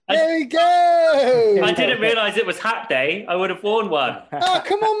 boys. There we go. I didn't realise it was Hat Day. I would have worn one. Oh,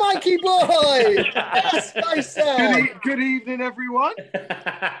 come on, Mikey boy. That's nice. Good evening, everyone.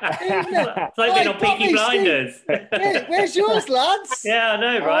 It's like being on Peaky Blinders. Where's yours, lads? Yeah, I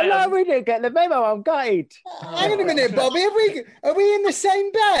know, right? Oh, no, we didn't get the memo. I'm gutted. Hang on a minute, Bobby. Are we in the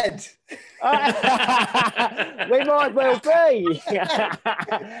same bed? We might well be. Let's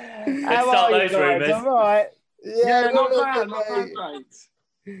start those rumours. All right. Yeah, not bad,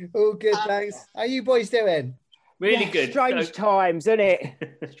 mate. All good, thanks. How you boys doing? Really good. Strange times, isn't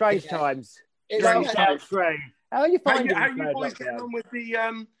it? Strange times. It's Strange times. How are you finding How you boys getting on with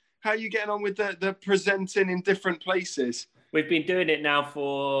How are you getting on with the presenting in different places? We've been doing it now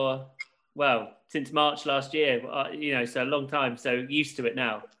for, since March last year, so a long time. So used to it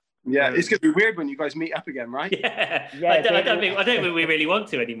now. Yeah, it's going to be weird when you guys meet up again, right? Yeah. I don't think we really want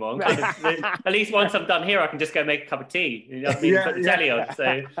to anymore. At least once I'm done here, I can just go make a cup of tea. You know what I mean? Put the telly on.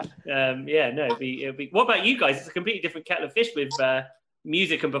 So, it'll be. What about you guys? It's a completely different kettle of fish with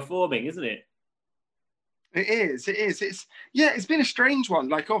music and performing, isn't it? It is. It's been a strange one.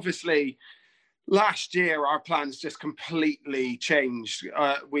 Like, obviously, last year our plans just completely changed.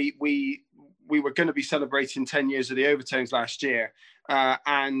 We were going to be celebrating 10 years of the Overtones last year.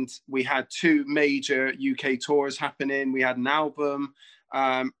 And we had 2 major UK tours happening. We had an album,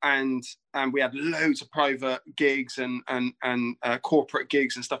 and we had loads of private gigs and corporate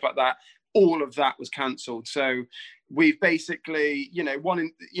gigs and stuff like that. All of that was cancelled. So we've basically,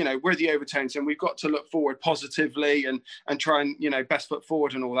 we're the Overtones, and we've got to look forward positively and try and, best foot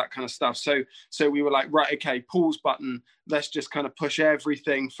forward and all that kind of stuff. So we were like, right, okay, pause button. Let's just kind of push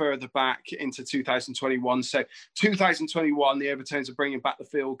everything further back into 2021. So 2021, the Overtones are bringing back the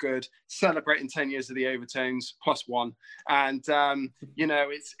Feel Good, celebrating 10 years of the Overtones +1. And,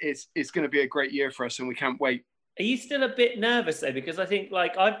 it's going to be a great year for us, and we can't wait. Are you still a bit nervous though? Because I think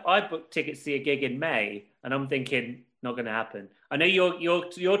I booked tickets to see a gig in May, and I'm thinking not going to happen. I know your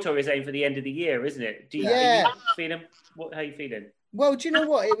tour is aimed for the end of the year, isn't it? Are you feeling? How are you feeling? Well, do you know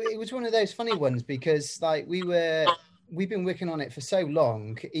what? It was one of those funny ones because we've been working on it for so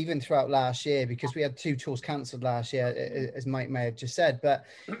long, even throughout last year, because we had 2 tours cancelled last year, as Mike may have just said. But,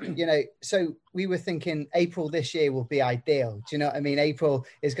 so we were thinking April this year will be ideal. Do you know what I mean? April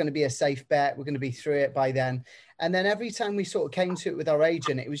is going to be a safe bet. We're going to be through it by then. And then every time we sort of came to it with our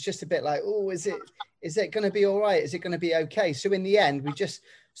agent, it was just a bit like, oh, is it going to be all right? Is it going to be okay? So in the end, we just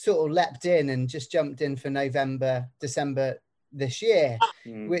sort of leapt in and just jumped in for November, December this year,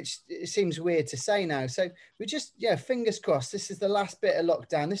 which seems weird to say now. So we just, fingers crossed. This is the last bit of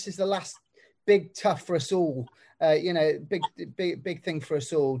lockdown. This is the last big tough for us all. Big thing for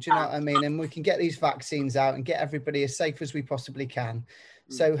us all. Do you know what I mean? And we can get these vaccines out and get everybody as safe as we possibly can.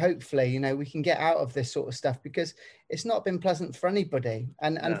 So hopefully, we can get out of this sort of stuff, because it's not been pleasant for anybody.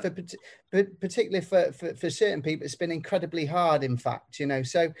 And for particularly for certain people, it's been incredibly hard, in fact,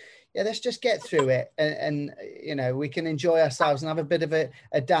 So let's just get through it and we can enjoy ourselves and have a bit of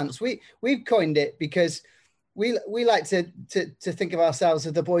a dance. We've coined it because we like to think of ourselves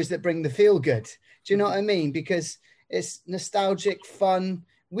as the boys that bring the feel good. Do you know what I mean? Because it's nostalgic, fun.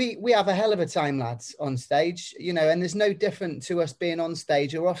 We have a hell of a time, lads, on stage, and there's no different to us being on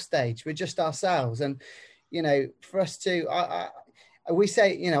stage or off stage. We're just ourselves. And, for us to,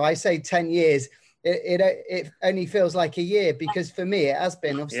 I say 10 years, it only feels like a year, because for me, it has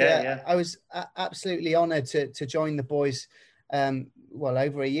been. Obviously, I was absolutely honoured to join the boys,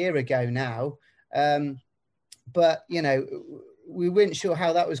 over a year ago now. But, we weren't sure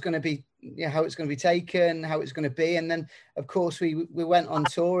how that was going to be, how it's going to be taken, how it's going to be. And then, of course, we went on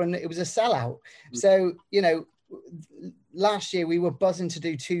tour and it was a sellout. So, last year we were buzzing to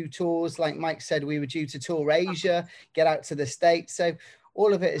do 2 tours. Like Mike said, we were due to tour Asia, get out to the States. So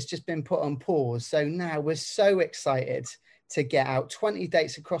all of it has just been put on pause. So now we're so excited to get out 20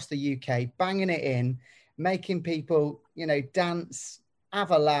 dates across the UK, banging it in, making people, dance,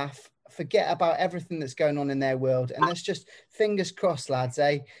 have a laugh, forget about everything that's going on in their world. And let's just, fingers crossed, lads,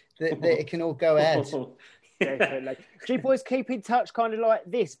 that it can all go ahead. Definitely. Do you boys keep in touch kind of like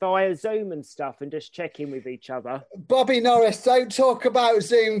this via Zoom and stuff and just check in with each other? Bobby Norris, don't talk about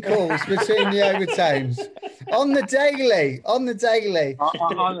Zoom calls between the Overtones. On the daily. Honestly,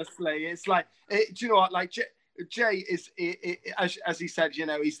 it's like, do you know what? Like, Jay is, as he said,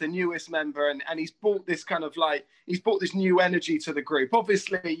 he's the newest member, and he's brought this kind of he's brought this new energy to the group.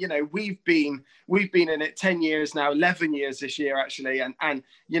 Obviously, we've been in it 10 years now, 11 years this year actually, and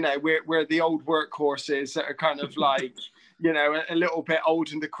we're the old workhorses that are kind of like a little bit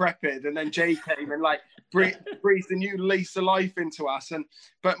old and decrepit, and then Jay came and breathed a new lease of life into us.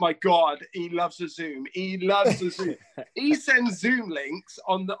 But my God, he loves a Zoom. He sends Zoom links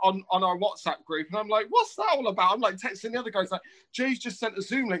on our WhatsApp group, and I'm like, what's that all about? I'm like texting the other guys like, Jay's just sent a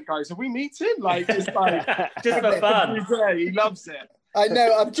Zoom link, guys. Are we meeting? Just for fun. He loves it. I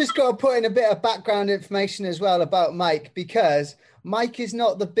know. I've just got to put in a bit of background information as well about Mike, because Mike is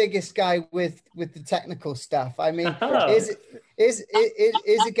not the biggest guy with the technical stuff. I mean, is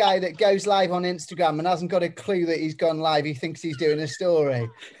a guy that goes live on Instagram and hasn't got a clue that he's gone live. He thinks he's doing a story.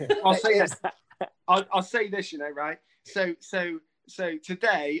 I'll say this, right? So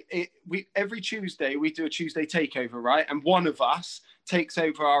today, every Tuesday we do a Tuesday takeover, right? And one of us takes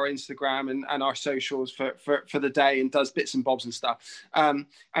over our Instagram and our socials for the day and does bits and bobs and stuff. And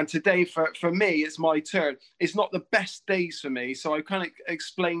today for me, it's my turn. It's not the best days for me. So I kind of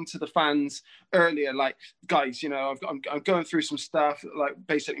explained to the fans earlier, like, guys, you know, I'm going through some stuff. Like,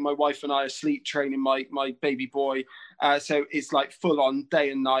 basically my wife and I are sleep training my baby boy. So it's like full on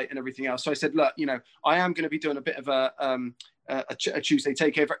day and night and everything else. So I said, look, you know, I am going to be doing a bit of a Tuesday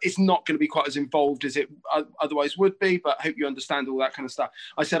takeover. It's not going to be quite as involved as it otherwise would be, but I hope you understand all that kind of stuff.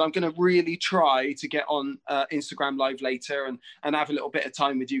 I said, I'm going to really try to get on Instagram Live later and have a little bit of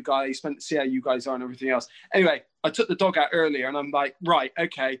time with you guys, see how you guys are and everything else. Anyway, I took the dog out earlier and I'm like, right,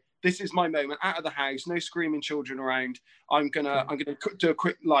 okay, this is my moment, out of the house, no screaming children around. I'm gonna do a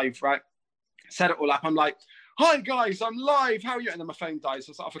quick live, right? Set it all up. I'm like, hi guys, I'm live. How are you? And then my phone dies.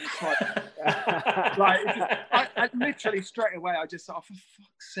 So I was like, for Christ. I literally straight away, I just thought, oh, for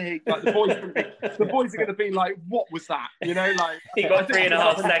fuck's sake, like the boys are going to be like, what was that? You know, like he got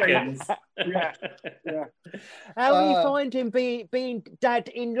 3.5 seconds. Yeah. How are you finding being dad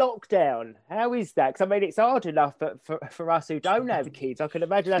in lockdown? How is that? Because I mean, it's hard enough for us who don't have kids. I can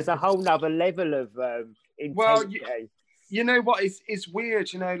imagine that's a whole nother level of intensity. Well, you know what? It's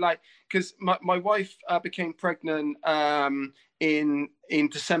weird, you know, like, because my wife became pregnant in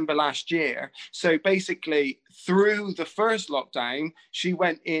December last year. So basically, through the first lockdown, she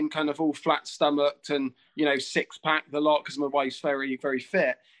went in kind of all flat stomached and, you know, 6-pack the lot, because my wife's very, very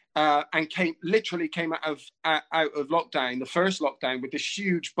fit. And came out of lockdown, the first lockdown, with this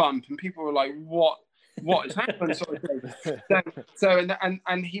huge bump, and people were like, "What has happened?" sort of thing. So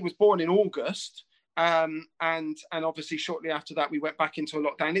and he was born in August. And obviously shortly after that we went back into a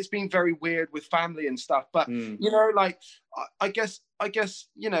lockdown. It's been very weird with family and stuff, but you know, like I guess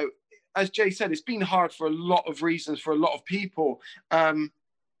you know, as Jay said, it's been hard for a lot of reasons for a lot of people,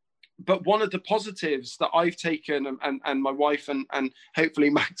 but one of the positives that I've taken and my wife and hopefully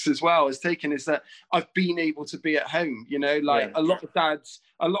Max as well has taken is that I've been able to be at home. You know, like a lot of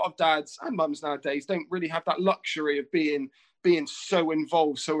dads and mums nowadays don't really have that luxury of being so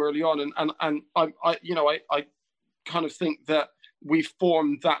involved so early on, and I kind of think that we've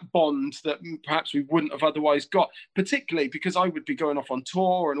formed that bond that perhaps we wouldn't have otherwise got, particularly because I would be going off on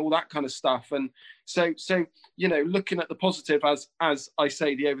tour and all that kind of stuff. And so you know, looking at the positive, as I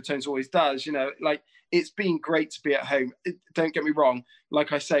say, the Overtones always does, you know, like, it's been great to be at home. Don't get me wrong,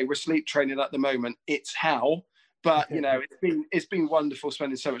 like I say, we're sleep training at the moment. It's hell, but you know, it's been wonderful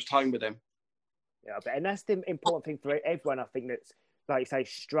spending so much time with him. Yeah, and that's the important thing for everyone, I think, that's, like you say,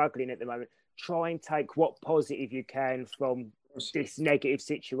 struggling at the moment. Try and take what positive you can from this negative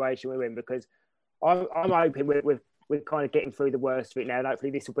situation we're in, because I'm hoping we're kind of getting through the worst of it now. And hopefully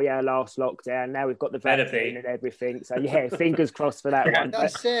this will be our last lockdown. Now we've got the vaccine and everything. So yeah, fingers crossed for that one.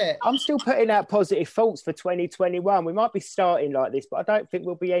 That's it. I'm still putting out positive thoughts for 2021. We might be starting like this, but I don't think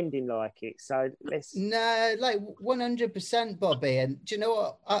we'll be ending like it. So let's... No, like 100%, Bobby. And do you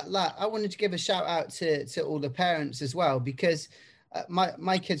know what? I wanted to give a shout out to all the parents as well, because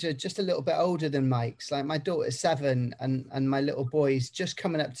my kids are just a little bit older than Mike's. Like, my daughter's 7 and my little boy's just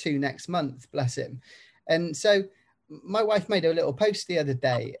coming up 2 next month, bless him. And so my wife made a little post the other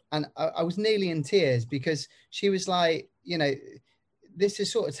day, and I was nearly in tears, because she was like, you know, this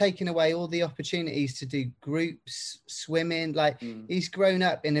is sort of taking away all the opportunities to do groups, swimming. Like, he's grown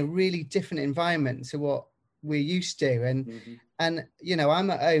up in a really different environment to what we're used to. And you know, I'm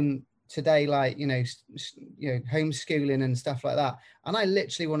at home today, like, you know, homeschooling and stuff like that. And I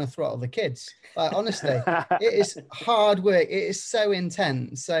literally want to throttle the kids. Like, honestly, it is hard work. It is so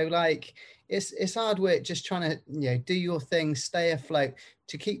intense. So like, it's hard work just trying to, you know, do your thing, stay afloat,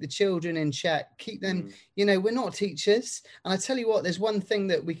 to keep the children in check, keep them, you know, we're not teachers. And I tell you what, there's one thing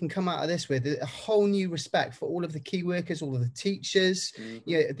that we can come out of this with, a whole new respect for all of the key workers, all of the teachers,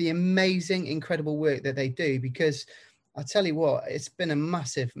 you know, the amazing, incredible work that they do. Because I tell you what, it's been a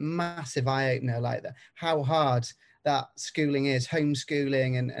massive, massive eye-opener, like that, how hard that schooling is,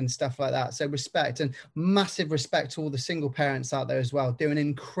 homeschooling and stuff like that. So respect, and massive respect to all the single parents out there as well, doing an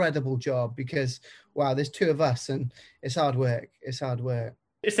incredible job, because wow, there's 2 of us and it's hard work. It's hard work.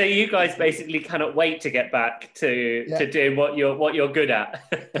 So you guys basically cannot wait to get back to doing what you're good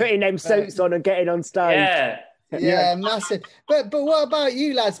at. Putting them suits on and getting on stage. Yeah, massive. But what about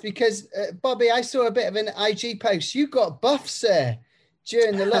you lads? Because Bobby, I saw a bit of an IG post. You got buff, sir,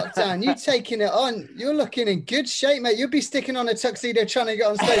 during the lockdown. You taking it on. You're looking in good shape, mate. You'll be sticking on a tuxedo trying to get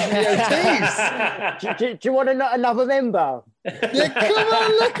on stage with the OTs. do you want another member? Yeah, come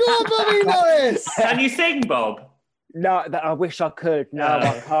on, look on, Bobby Norris. Can you sing, Bob? No, I wish I could. No,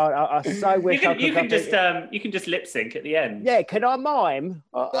 I can't. I so wish I could. You can just lip sync at the end. Yeah, can I mime?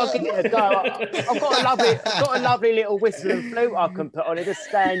 I'll give it a go. I've got a lovely little whistle and flute I can put on it to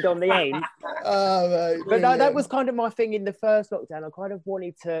stand on the end. Oh, mate, but no, that was kind of my thing in the first lockdown. I kind of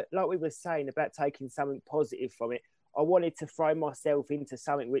wanted to, like we were saying about taking something positive from it, I wanted to throw myself into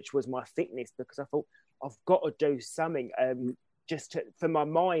something which was my fitness, because I thought I've got to do something for my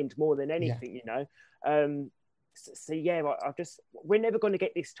mind more than anything, you know. So yeah, we're never going to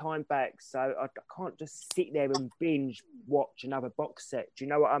get this time back, so I can't just sit there and binge watch another box set. Do you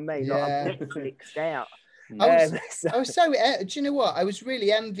know what I mean? Yeah. Like, I'm Netflixed out. I was so. Do you know what? I was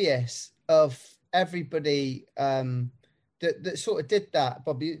really envious of everybody that sort of did that,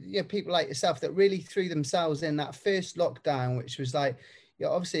 Bobby. You know, people like yourself that really threw themselves in that first lockdown, which was like, you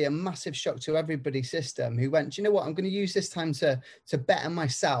know, obviously a massive shock to everybody's system. Who went, do you know what? I'm going to use this time to better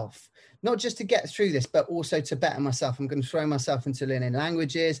myself. Not just to get through this, but also to better myself. I'm going to throw myself into learning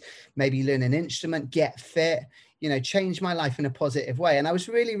languages, maybe learn an instrument, get fit, you know, change my life in a positive way. And I was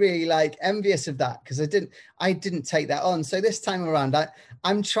really, really like envious of that, because I didn't take that on. So this time around,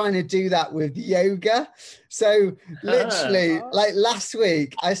 I'm trying to do that with yoga. So literally like last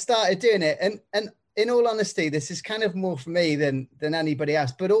week, I started doing it. And in all honesty, this is kind of more for me than anybody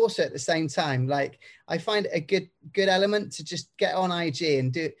else, but also at the same time, like I find it a good element to just get on IG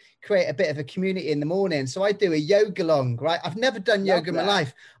and create a bit of a community in the morning. So I do a yoga long, right? I've never done yoga in my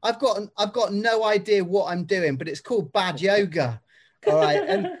life. I've got no idea what I'm doing, but it's called bad yoga. All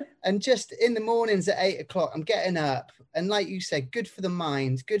right. And just in the mornings at 8 o'clock, I'm getting up, and like you said, good for the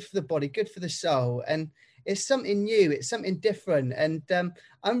mind, good for the body, good for the soul. And it's something new, it's something different, and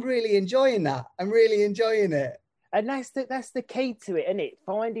I'm really enjoying that. I'm really enjoying it. And that's the key to it, isn't it?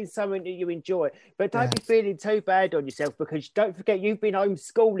 Finding something that you enjoy. But don't be feeling too bad on yourself, because don't forget, you've been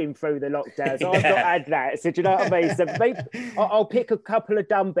homeschooling through the lockdowns. I've not had that. So do you know what I mean? So maybe I'll pick a couple of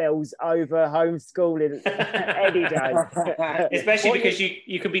dumbbells over homeschooling any day. Especially because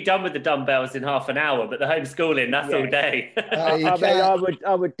you can be done with the dumbbells in half an hour, but the homeschooling, that's all day.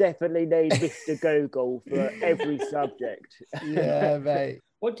 I would definitely need Mr. Google for every subject. Yeah, mate.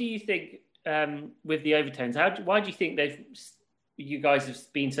 What do you think? With the Overtones, why do you think you guys have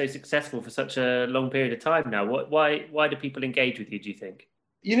been so successful for such a long period of time now? Why do people engage with you, do you think?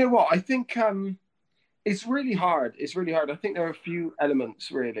 You know what, I think it's really hard. I think there are a few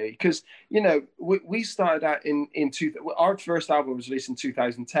elements, really, because, you know, we started out our first album was released in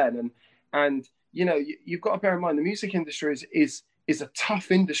 2010, and you know, you've got to bear in mind the music industry is a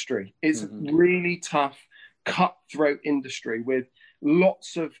tough industry. It's a really tough, cutthroat industry with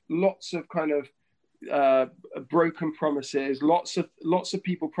lots of kind of broken promises, lots of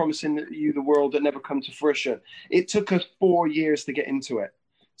people promising you the world that never come to fruition. It took us 4 years to get into it.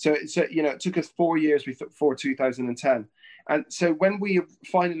 So you know, it took us 4 years before 2010. And so when we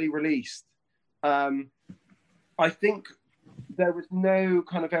finally released, I think there was no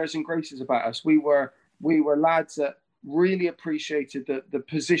kind of airs and graces about us. We were lads that really appreciated the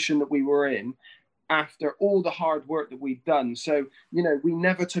position that we were in after all the hard work that we'd done. So, you know, we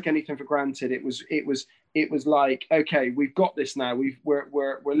never took anything for granted. It was like, okay, we've got this now.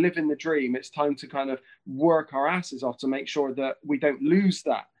 We're living the dream. It's time to kind of work our asses off to make sure that we don't lose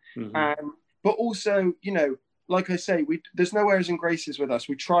that. But also, you know, like I say, there's no airs and graces with us.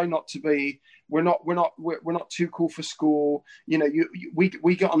 We try not to be. We're not too cool for school. You know,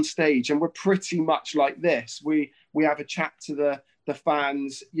 we get on stage and we're pretty much like this. We have a chat to the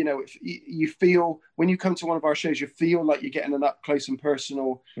fans. You know, if you feel when you come to one of our shows, you feel like you're getting an up close and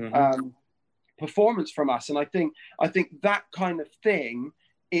personal performance from us. And I think that kind of thing,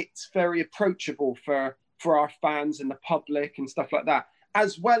 it's very approachable for our fans and the public and stuff like that,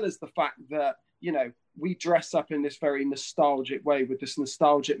 as well as the fact that, you know, we dress up in this very nostalgic way with this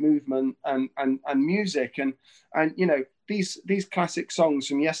nostalgic movement and music and you know, these classic songs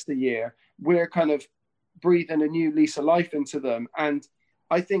from yesteryear, we're kind of breathing a new lease of life into them. And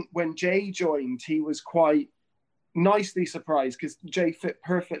I think when Jay joined, he was quite nicely surprised, because Jay fit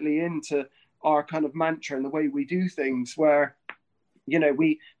perfectly into our kind of mantra and the way we do things, where, you know,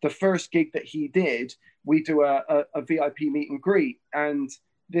 the first gig that he did, we do a VIP meet and greet, and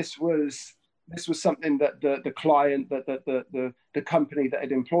this was something that the client, that the company that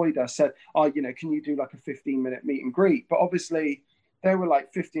had employed us said, oh, you know, can you do like a 15-minute meet and greet? But obviously there were like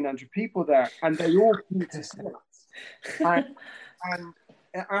 1,500 people there, and they all came to snacks. And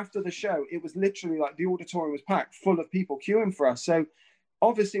after the show, it was literally like the auditorium was packed full of people queuing for us. So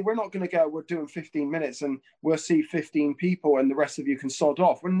obviously we're not going to go, we're doing 15 minutes and we'll see 15 people and the rest of you can sod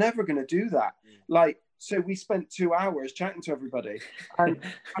off. We're never going to do that. Like, So we spent 2 hours chatting to everybody. And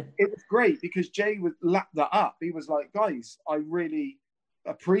it was great because Jay would lap that up. He was like, guys, I really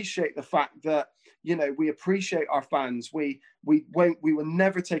appreciate the fact that, you know, we appreciate our fans. We will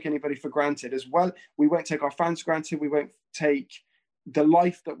never take anybody for granted as well. We won't take our fans for granted. We won't take the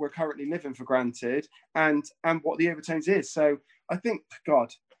life that we're currently living for granted, and what the Overtones is. So I think,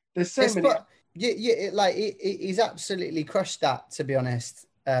 God, there's so many. He's absolutely crushed that, to be honest,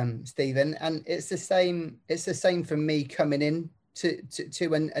 Stephen. And it's the same for me coming in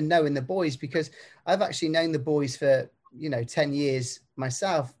to and knowing the boys, because I've actually known the boys for 10 years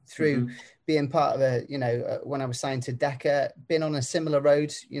myself through being part of when I was signed to Decca, been on a similar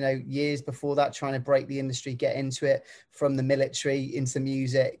road, years before that, trying to break the industry, get into it from the military into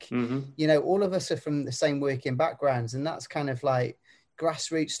music. All of us are from the same working backgrounds, and that's kind of like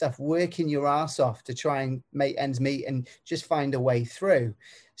grassroots stuff, working your ass off to try and make ends meet and just find a way through.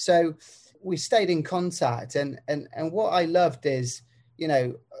 So we stayed in contact, and what I loved is,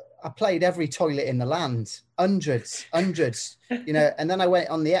 I played every toilet in the land, hundreds, and then I went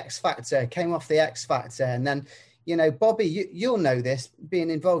on the X Factor, came off the X Factor, and then, Bobby, you'll know this,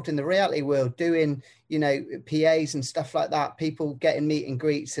 being involved in the reality world, doing, PAs and stuff like that, people getting meet and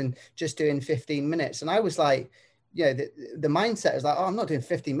greets and just doing 15 minutes. And I was like, the mindset is like, oh, I'm not doing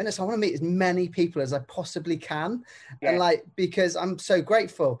 15 minutes. I want to meet as many people as I possibly can. Yeah. And because I'm so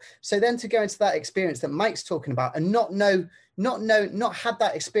grateful. So then to go into that experience that Mike's talking about and not had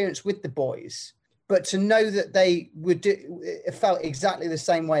that experience with the boys, but to know that they would it felt exactly the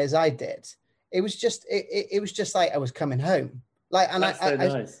same way as I did. It was just, it was just like I was coming home.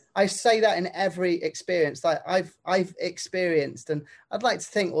 Nice. I say that in every experience, like I've experienced, and I'd like to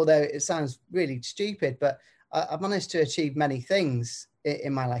think, although it sounds really stupid, but I've managed to achieve many things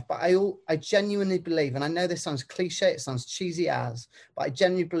in my life, but I genuinely believe, and I know this sounds cliche, it sounds cheesy but I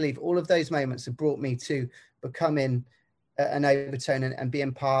genuinely believe all of those moments have brought me to becoming an Overtone and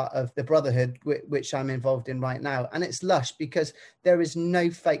being part of the brotherhood, which I'm involved in right now. And it's lush because there is no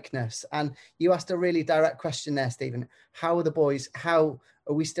fakeness. And you asked a really direct question there, Stephen. How are the boys? How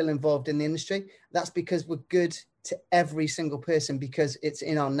are we still involved in the industry? That's because we're good to every single person, because it's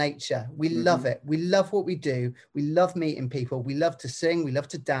in our nature. We love it. We love what we do. We love meeting people. We love to sing. We love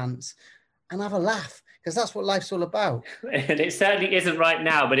to dance and have a laugh, because that's what life's all about. And it certainly isn't right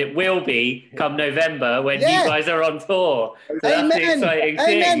now, but it will be come November when you guys are on tour. So amen. That's the exciting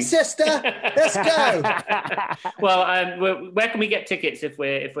thing. Amen, sister. Let's go. Well, where can we get tickets if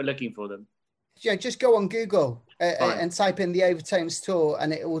we're looking for them? Just go on Google and type in the Overtones tour,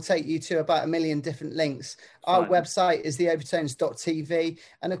 and it will take you to about 1 million different links. Our website is theovertones.tv.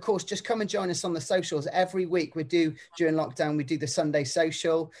 And of course, just come and join us on the socials. Every week during lockdown, we do the Sunday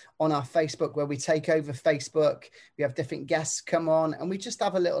social on our Facebook, where we take over Facebook. We have different guests come on, and we just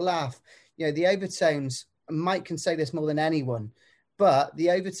have a little laugh. The Overtones, Mike can say this more than anyone, but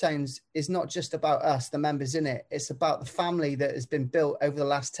the Overtones is not just about us, the members in it. It's about the family that has been built over the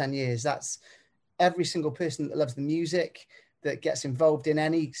last 10 years. That's every single person that loves the music, that gets involved in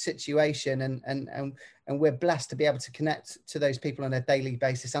any situation, and we're blessed to be able to connect to those people on a daily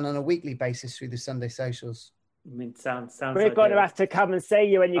basis and on a weekly basis through the Sunday socials. I mean, sounds. We're going to have to come and see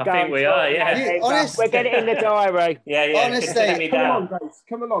you when you go. I think we are. Yeah, we're getting in the diary. Yeah. Honestly, come along, guys.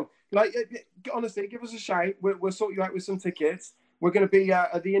 Come along. Honestly, give us a shout. We'll sort you out with some tickets. We're going to be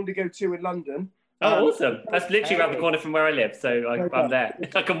at the Indigo 2 in London. Oh, awesome. That's literally around the corner from where I live, so I'm there.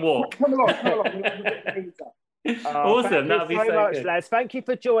 I can walk. Come along. Awesome. That'll be so much, good. lads. Thank you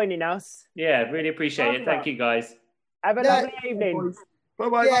for joining us. Yeah, really appreciate it. Thank you, guys. Have a lovely evening.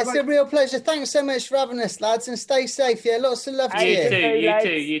 Bye-bye. Yeah, it's a real pleasure. Thanks so much for having us, lads, and stay safe. Yeah, lots of love to you.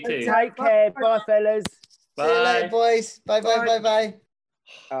 You too. Take care. Bye, fellas. Bye. See you later, boys. Bye.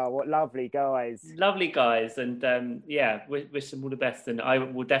 Oh, what lovely guys. Lovely guys. And wish them all the best. And I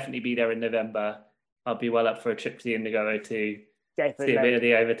will definitely be there in November. I'll be well up for a trip to the Indigo to definitely see a bit of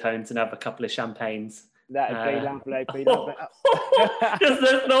the Overtones and have a couple of champagnes. That'd be lovely. Just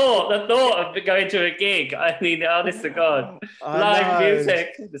the thought of going to a gig. I mean, honest to God, live music.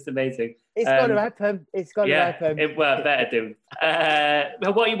 It's amazing. It's got to happen. It's got to happen. Better do.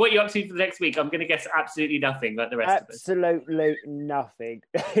 What are you up to for the next week? I'm going to guess absolutely nothing, like the rest of us. Absolutely nothing.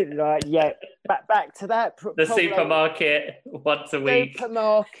 Back to that. The supermarket once a week.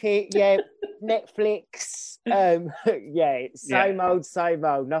 Supermarket, Netflix. Same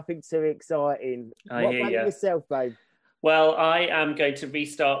old. Nothing too exciting. What about yourself, babe? Well, I am going to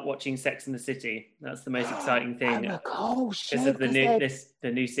restart watching Sex and the City. That's the most exciting thing. Because of the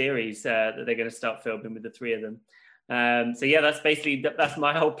new series that they're going to start filming with the three of them. That's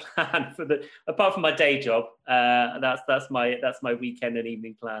my whole plan apart from my day job. That's my weekend and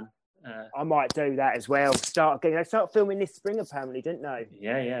evening plan. I might do that as well. They start filming this spring, apparently, didn't they?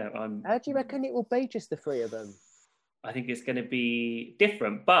 Yeah. How do you reckon it will be, just the three of them? I think it's going to be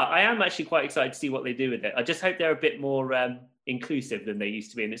different, but I am actually quite excited to see what they do with it. I just hope they're a bit more inclusive than they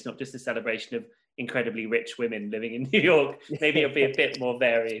used to be, and it's not just a celebration of incredibly rich women living in New York. Maybe it'll be a bit more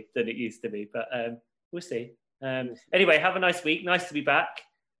varied than it used to be, but we'll see. Anyway, have a nice week. Nice to be back.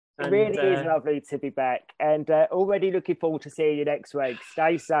 It really is lovely to be back, and already looking forward to seeing you next week.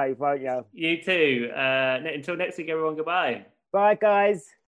 Stay safe, won't you? You too. Until next week, everyone, goodbye. Bye, guys.